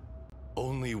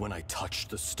 Only when I touched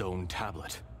the stone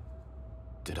tablet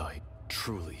did I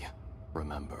truly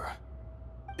remember.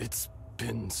 It's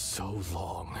been so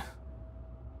long.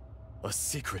 A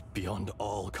secret beyond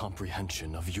all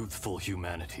comprehension of youthful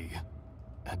humanity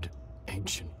and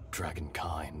ancient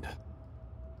dragonkind.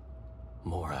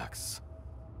 Morax,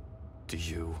 do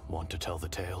you want to tell the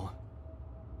tale?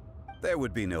 There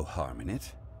would be no harm in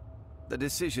it. The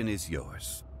decision is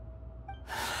yours.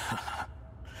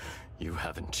 You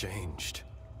haven't changed.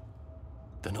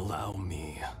 Then allow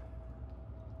me.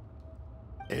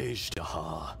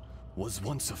 Azhdaha was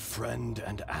once a friend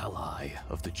and ally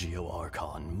of the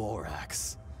Geo-Archon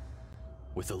Morax,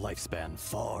 with a lifespan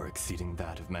far exceeding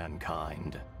that of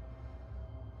mankind.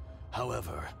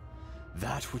 However,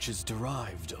 that which is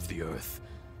derived of the Earth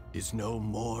is no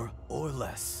more or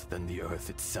less than the Earth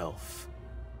itself.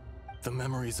 The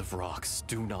memories of rocks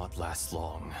do not last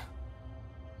long.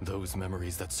 Those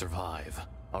memories that survive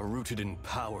are rooted in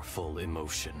powerful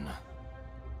emotion.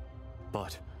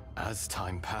 But as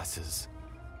time passes,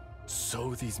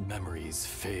 so these memories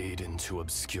fade into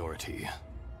obscurity.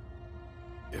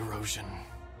 Erosion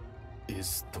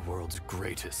is the world's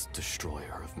greatest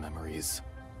destroyer of memories.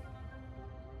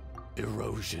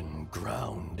 Erosion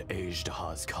ground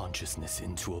Azhdaha's consciousness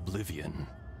into oblivion.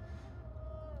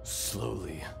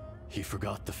 Slowly, he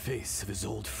forgot the face of his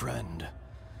old friend,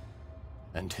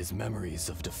 and his memories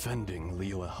of defending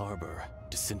Liyue Harbor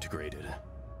disintegrated.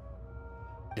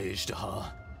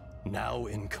 Azhdaha, now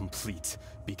incomplete,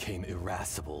 became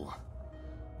irascible,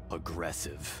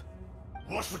 aggressive.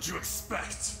 What would you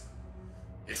expect?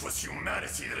 It was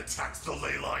humanity that attacked the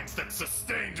ley lines that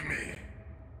sustained me.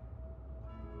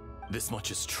 This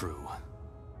much is true,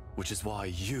 which is why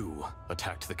you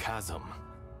attacked the chasm.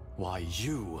 Why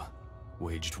you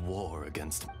waged war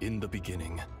against in the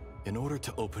beginning, in order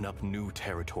to open up new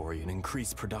territory and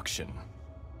increase production.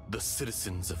 The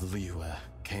citizens of Liyue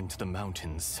came to the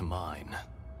mountains to mine.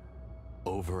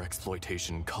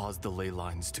 Overexploitation caused the ley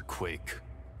lines to quake,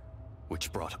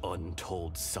 which brought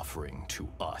untold suffering to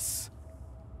us.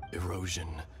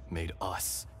 Erosion made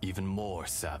us even more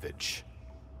savage.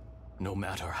 No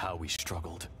matter how we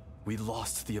struggled, we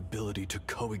lost the ability to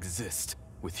coexist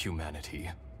with humanity.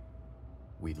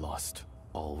 We lost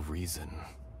all reason.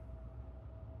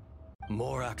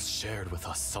 Morax shared with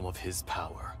us some of his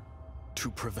power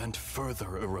to prevent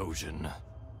further erosion,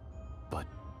 but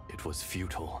it was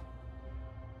futile.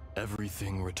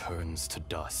 Everything returns to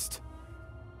dust.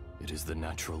 It is the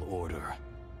natural order,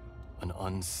 an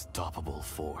unstoppable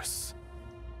force.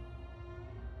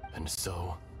 And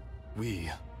so, we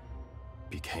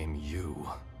became you.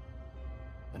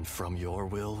 And from your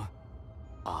will,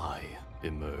 I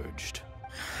emerged.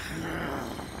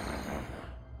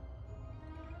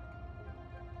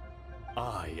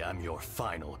 I am your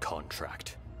final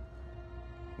contract.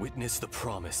 Witness the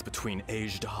promise between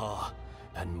Azhdaha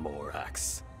and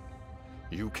Morax.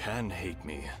 You can hate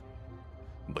me,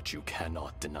 but you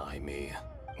cannot deny me.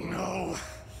 No!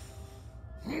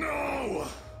 No!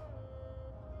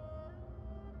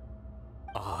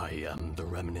 I am the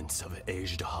remnants of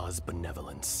Azhdaha's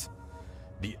benevolence,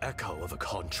 the echo of a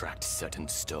contract set in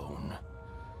stone.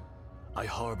 I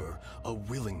harbor a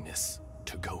willingness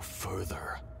to go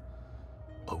further,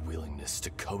 a willingness to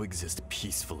coexist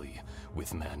peacefully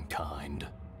with mankind.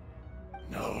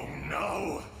 No,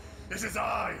 no! It is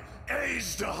I,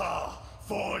 Azhdaha,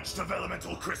 forged of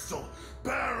elemental crystal,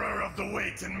 bearer of the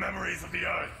weight and memories of the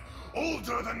earth,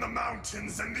 older than the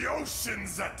mountains and the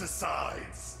oceans that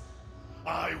decides.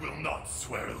 I will not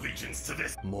swear allegiance to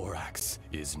this. Morax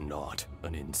is not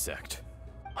an insect.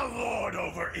 A lord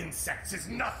over insects is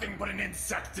nothing but an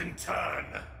insect in turn.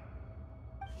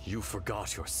 You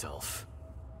forgot yourself.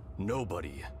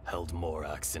 Nobody held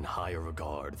Morax in higher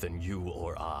regard than you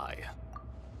or I.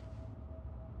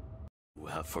 You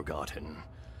have forgotten.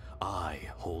 I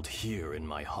hold here in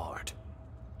my heart.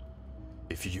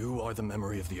 If you are the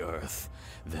memory of the Earth,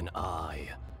 then I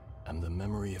am the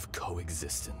memory of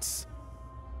coexistence.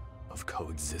 Of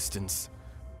coexistence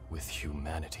with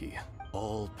humanity.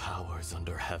 All powers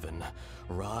under heaven,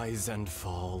 rise and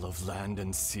fall of land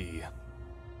and sea.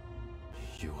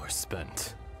 You are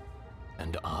spent,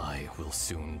 and I will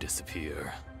soon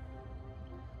disappear.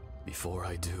 Before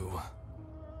I do,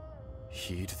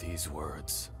 heed these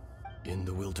words. In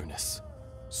the wilderness,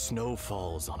 snow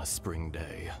falls on a spring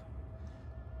day.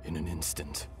 In an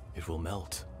instant, it will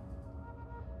melt.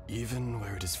 Even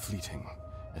where it is fleeting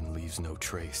and leaves no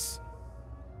trace.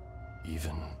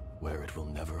 Even where it will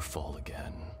never fall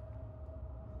again.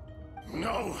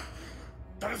 No!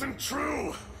 That isn't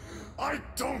true! I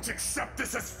don't accept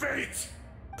this as fate!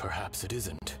 Perhaps it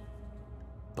isn't,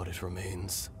 but it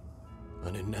remains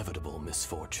an inevitable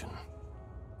misfortune.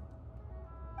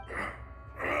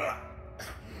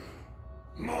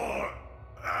 More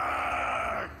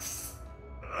axe!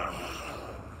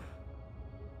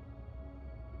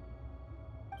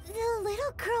 The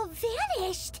little girl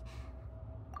vanished!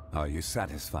 Are you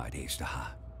satisfied, Azhdaha?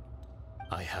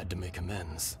 I had to make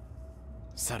amends.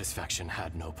 Satisfaction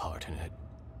had no part in it.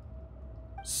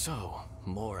 So,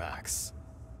 Morax,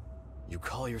 you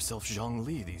call yourself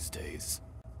ZHONGLI these days?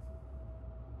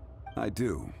 I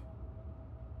do.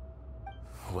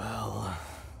 Well,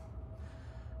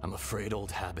 I'm afraid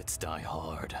old habits die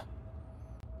hard.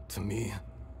 To me,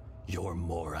 you're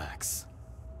Morax.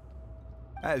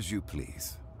 As you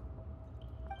please.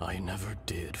 I never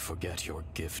did forget your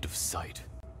gift of sight.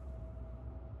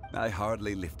 I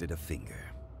hardly lifted a finger.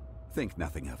 Think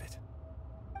nothing of it.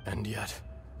 And yet,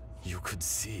 you could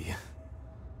see.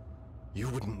 You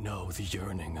wouldn't know the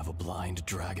yearning of a blind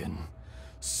dragon,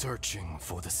 searching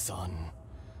for the sun.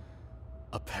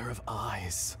 A pair of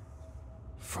eyes,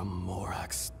 from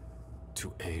Morax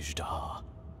to Azhdaha.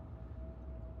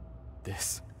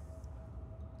 This...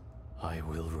 I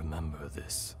will remember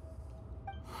this.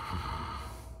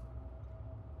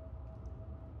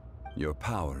 Your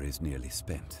power is nearly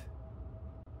spent.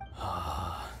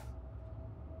 Ah...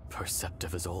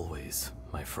 Perceptive as always,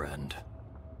 my friend.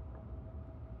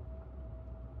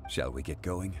 Shall we get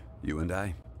going, you and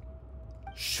I?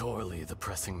 Surely the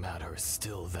pressing matter is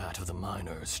still that of the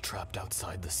miners trapped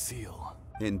outside the seal.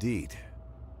 Indeed.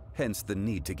 Hence the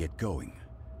need to get going.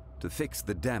 To fix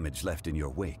the damage left in your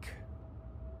wake.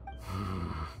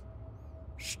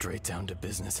 Straight down to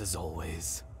business as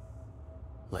always.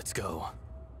 Let's go.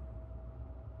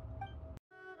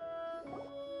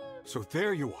 So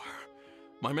there you are.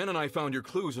 My men and I found your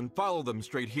clues and followed them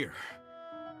straight here.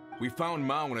 We found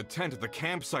Mao in a tent at the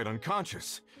campsite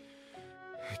unconscious.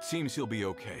 It seems he'll be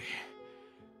okay.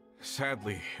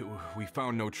 Sadly, we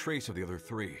found no trace of the other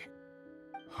three.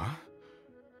 Huh?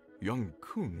 Young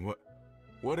Kun,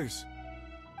 what is...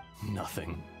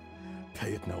 Nothing.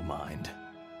 Pay it no mind.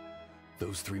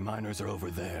 Those three miners are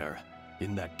over there,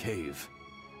 in that cave.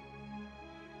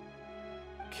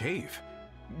 Cave?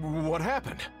 What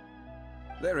happened?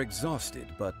 They're exhausted,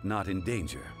 but not in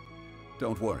danger.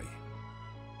 Don't worry.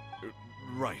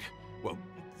 Right. Well,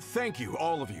 thank you,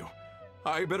 all of you.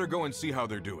 I better go and see how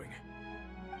they're doing.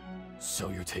 So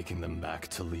you're taking them back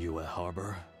to Liyue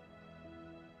Harbor?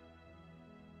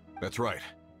 That's right.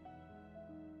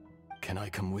 Can I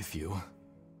come with you?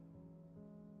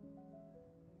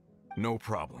 No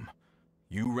problem.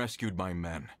 You rescued my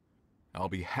men. I'll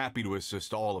be happy to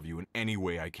assist all of you in any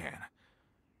way I can.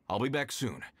 I'll be back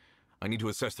soon. I need to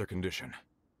assess their condition.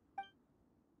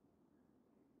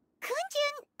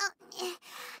 Kunjun,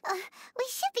 we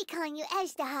should be calling you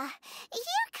Azhdaha.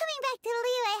 You're coming back to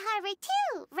Liyue Harbor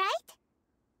too,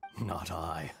 right? Not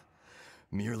I.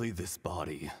 Merely this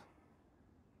body.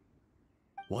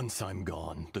 Once I'm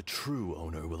gone, the true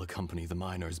owner will accompany the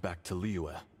miners back to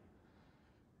Liyue.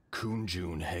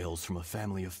 Kunjun hails from a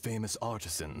family of famous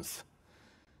artisans.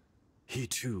 He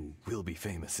too will be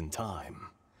famous in time.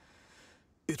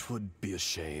 It would be a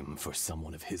shame for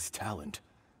someone of his talent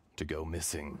to go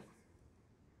missing.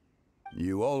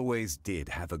 You always did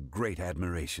have a great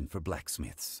admiration for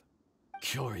blacksmiths.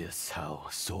 Curious how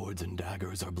swords and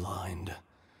daggers are blind,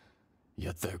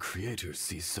 yet their creators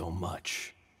see so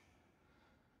much.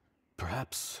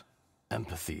 Perhaps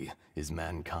empathy is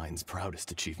mankind's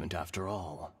proudest achievement after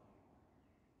all.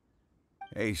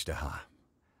 Azhdaha,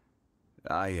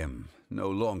 I am no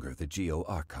longer the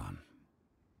Geo-Archon.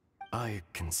 I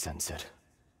can sense it.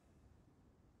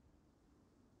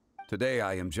 Today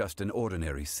I am just an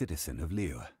ordinary citizen of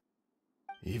Liyue.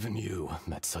 Even you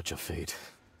met such a fate.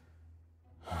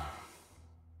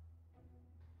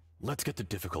 Let's get the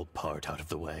difficult part out of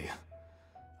the way.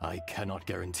 I cannot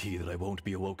guarantee that I won't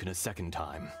be awoken a second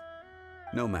time.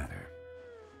 No matter.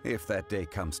 If that day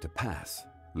comes to pass,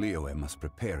 Liyue must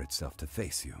prepare itself to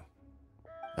face you.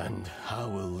 And how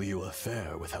will Liyue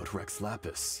fare without Rex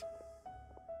Lapis?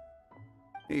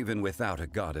 Even without a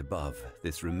god above,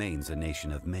 this remains a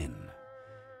nation of men.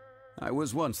 I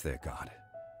was once their god.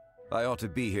 I ought to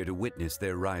be here to witness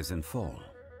their rise and fall.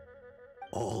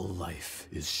 All life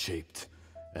is shaped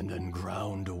and then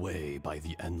ground away by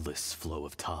the endless flow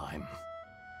of time.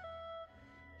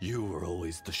 You were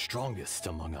always the strongest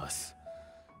among us.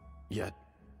 Yet,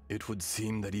 it would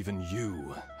seem that even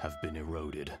you have been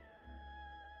eroded.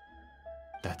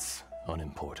 That's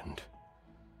unimportant.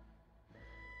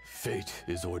 Fate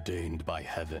is ordained by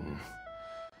heaven.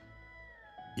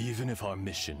 Even if our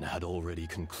mission had already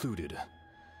concluded,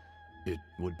 it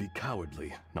would be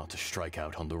cowardly not to strike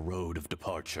out on the road of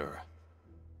departure.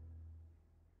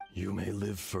 You may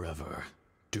live forever,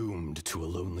 doomed to a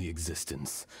lonely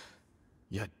existence.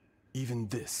 Yet, even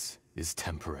this is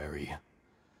temporary.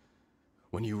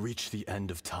 When you reach the end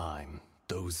of time,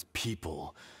 those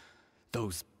people,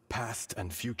 those past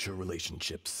and future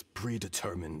relationships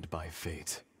predetermined by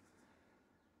fate,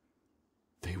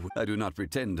 they would... I do not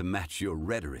pretend to match your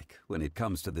rhetoric when it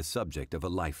comes to the subject of a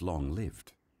life long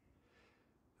lived.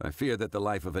 I fear that the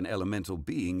life of an elemental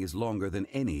being is longer than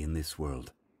any in this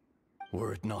world.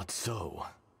 Were it not so,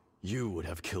 you would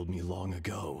have killed me long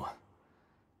ago,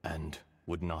 and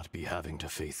would not be having to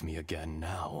face me again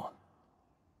now.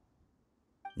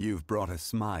 You've brought a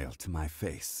smile to my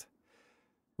face.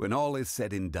 When all is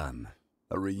said and done,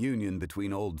 a reunion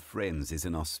between old friends is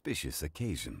an auspicious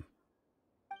occasion.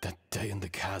 That day in the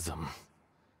chasm,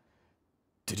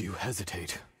 did you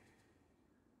hesitate?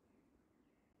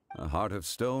 A heart of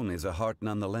stone is a heart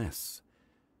nonetheless.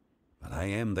 But I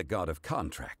am the god of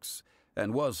contracts,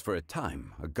 and was for a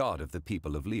time a god of the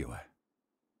people of Liyue.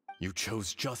 You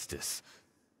chose justice,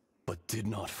 but did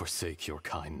not forsake your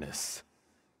kindness.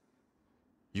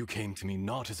 You came to me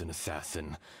not as an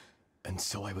assassin, and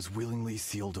so I was willingly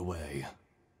sealed away.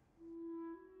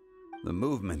 The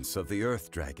movements of the Earth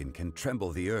Dragon can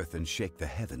tremble the earth and shake the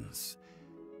heavens.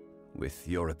 With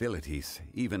your abilities,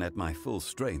 even at my full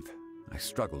strength, I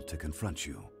struggled to confront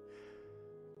you,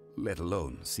 let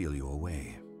alone seal you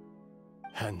away.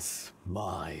 Hence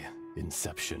my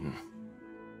inception.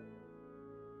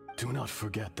 Do not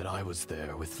forget that I was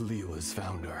there with Liyue's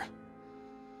founder.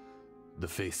 The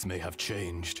face may have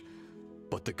changed,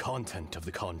 but the content of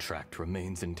the contract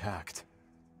remains intact.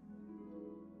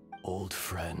 Old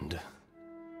friend,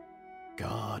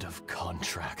 god of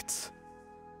contracts,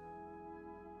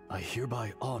 I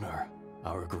hereby honor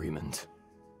our agreement.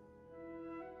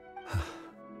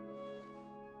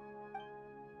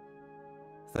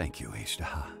 Thank you,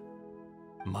 Azhdaha.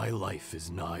 My life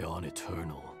is nigh on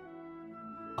eternal.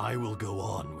 I will go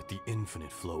on with the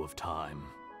infinite flow of time.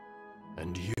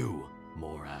 And you,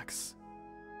 Morax,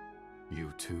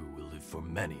 you too will live for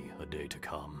many a day to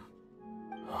come.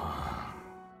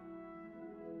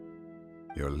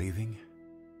 You're leaving?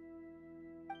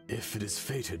 If it is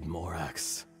fated,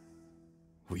 Morax,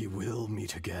 we will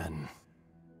meet again.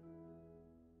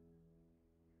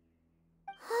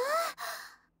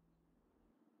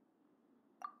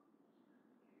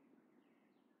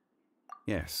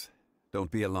 Yes.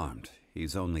 Don't be alarmed.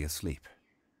 He's only asleep.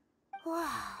 Whoa.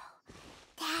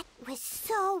 That was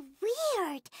so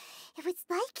weird. It was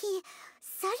like he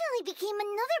suddenly became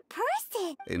another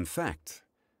person. In fact,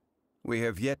 we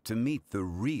have yet to meet the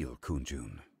real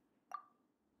Kunjun.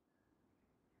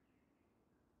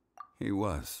 He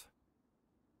was.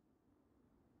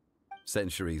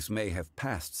 Centuries may have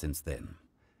passed since then,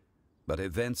 but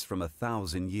events from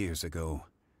 1,000 years ago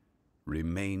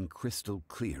remain crystal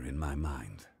clear in my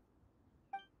mind.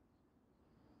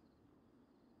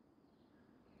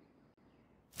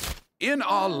 In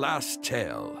our last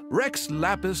tale, Rex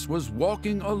Lapis was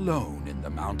walking alone in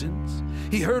the mountains.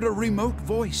 He heard a remote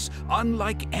voice,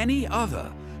 unlike any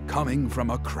other, coming from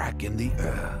a crack in the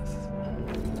earth.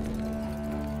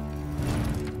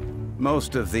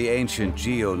 Most of the ancient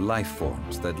geo-life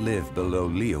forms that live below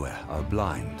Liyue are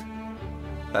blind,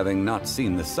 having not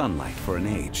seen the sunlight for an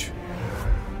age.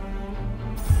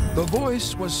 The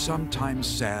voice was sometimes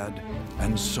sad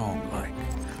and song-like.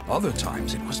 Other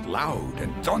times it was loud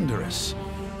and thunderous.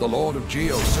 The Lord of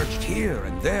Geo searched here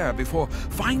and there before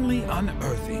finally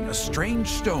unearthing a strange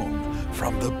stone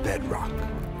from the bedrock.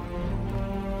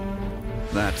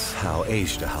 That's how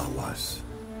Azhdaha was.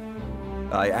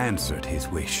 I answered his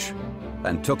wish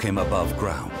and took him above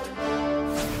ground.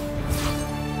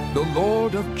 The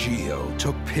Lord of Geo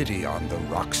took pity on the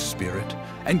rock spirit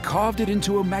and carved it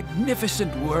into a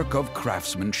magnificent work of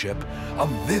craftsmanship, a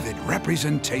vivid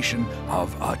representation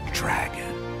of a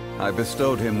dragon. I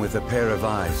bestowed him with a pair of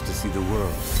eyes to see the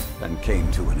world and came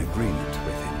to an agreement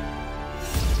with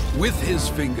him. With his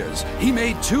fingers, he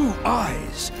made 2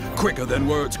 eyes, quicker than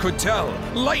words could tell.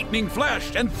 Lightning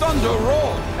flashed and thunder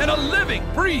roared, and a living,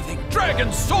 breathing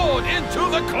dragon soared into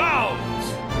the clouds.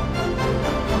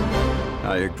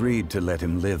 I agreed to let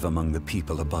him live among the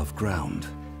people above ground.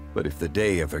 But if the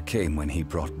day ever came when he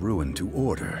brought ruin to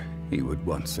order, he would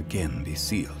once again be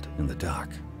sealed in the dark.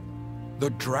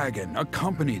 The dragon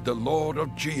accompanied the Lord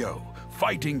of Geo,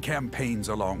 fighting campaigns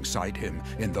alongside him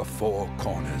in the 4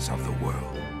 corners of the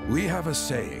world. We have a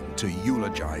saying to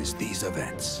eulogize these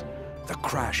events. The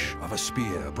crash of a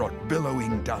spear brought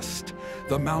billowing dust.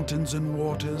 The mountains and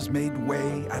waters made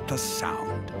way at the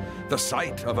sound. The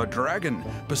sight of a dragon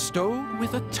bestowed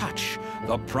with a touch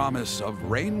the promise of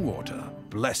rainwater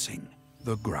blessing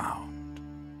the ground.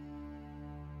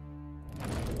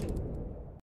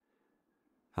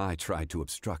 I tried to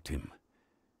obstruct him,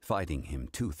 fighting him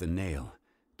tooth and nail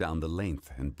down the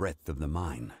length and breadth of the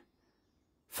mine.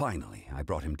 Finally, I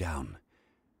brought him down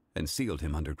and sealed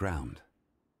him underground.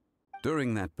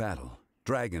 During that battle,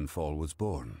 Dragonfall was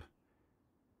born.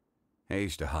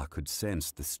 Azhdaha could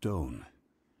sense the stone.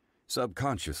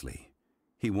 Subconsciously,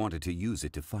 he wanted to use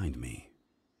it to find me.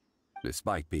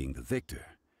 Despite being the victor,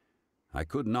 I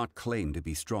could not claim to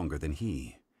be stronger than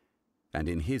he. And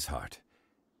in his heart,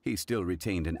 he still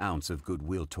retained an ounce of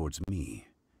goodwill towards me,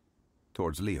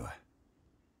 towards Liyue,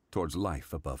 towards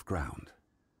life above ground.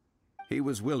 He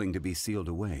was willing to be sealed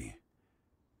away,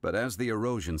 but as the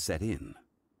erosion set in,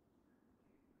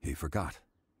 he forgot.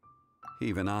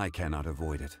 Even I cannot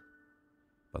avoid it.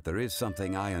 But there is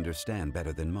something I understand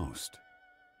better than most.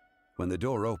 when the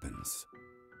door opens,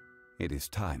 it is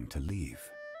time to leave.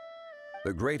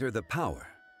 The greater the power,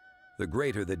 the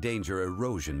greater the danger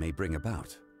erosion may bring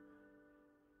about.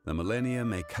 The millennia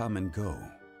may come and go,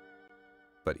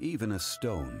 but even a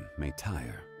stone may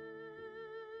tire.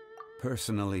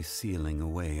 Personally sealing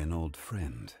away an old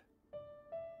friend.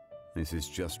 This is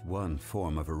just one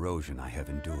form of erosion I have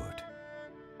endured.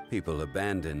 People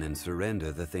abandon and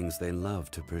surrender the things they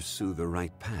love to pursue the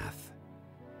right path.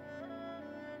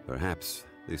 Perhaps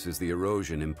this is the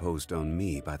erosion imposed on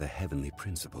me by the heavenly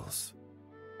principles.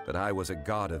 That I was a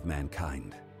god of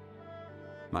mankind.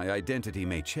 My identity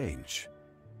may change,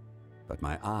 but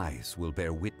my eyes will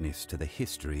bear witness to the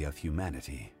history of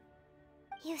humanity.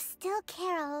 You still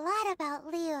care a lot about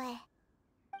Liyue.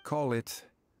 Call it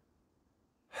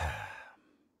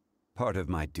part of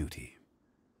my duty.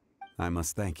 I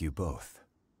must thank you both.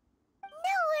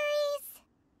 No worries.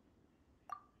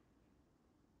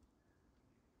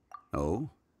 Oh?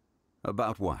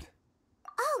 About what?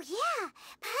 Oh yeah,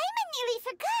 Paimon nearly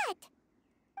forgot.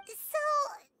 So,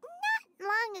 not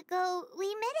long ago, we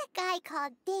met a guy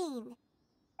called Dane.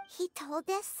 He told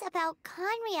us about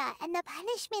Conria and the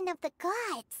punishment of the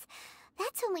gods.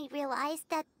 That's when we realized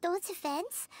that those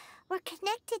events were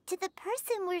connected to the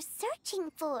person we're searching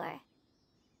for.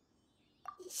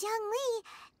 ZHONGLI,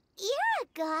 you're a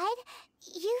god.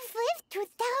 You've lived through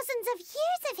thousands of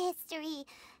years of history.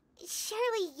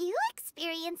 Surely you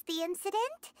experienced the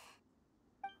incident?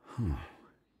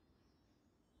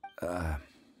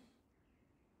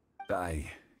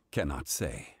 I cannot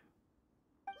say.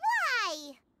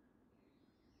 Why?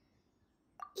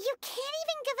 You can't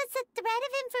even give us a thread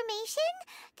of information?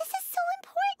 This is so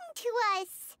important to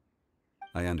us.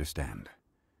 I understand.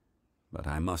 But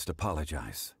I must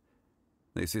apologize.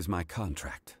 This is my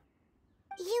contract.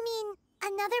 You mean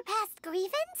another past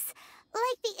grievance?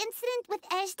 Like the incident with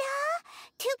Azhdaha?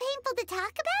 Too painful to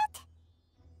talk about?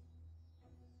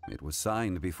 It was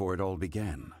signed before it all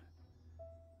began.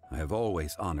 I have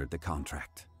always honored the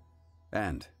contract.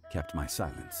 And kept my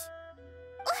silence.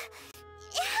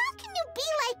 How can you be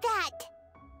like that?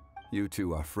 You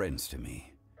two are friends to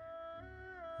me.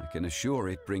 I can assure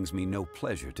it brings me no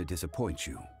pleasure to disappoint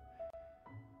you.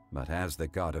 But as the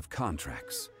god of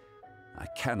contracts, I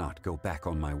cannot go back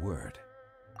on my word.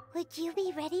 Would you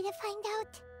be ready to find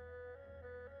out?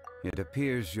 It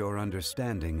appears your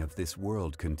understanding of this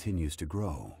world continues to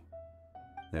grow.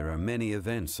 There are many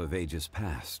events of ages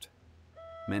past,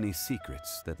 many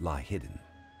secrets that lie hidden.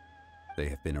 They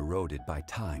have been eroded by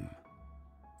time,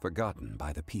 forgotten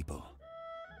by the people,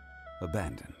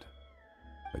 abandoned.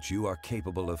 But you are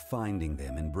capable of finding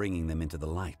them and bringing them into the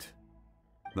light.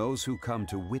 Those who come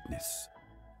to witness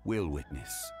will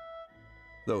witness.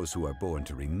 Those who are born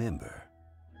to remember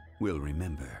will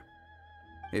remember.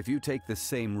 If you take the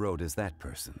same road as that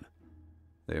person,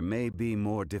 there may be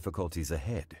more difficulties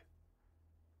ahead.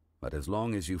 But as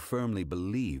long as you firmly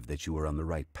believe that you are on the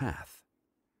right path,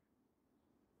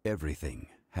 everything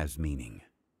has meaning.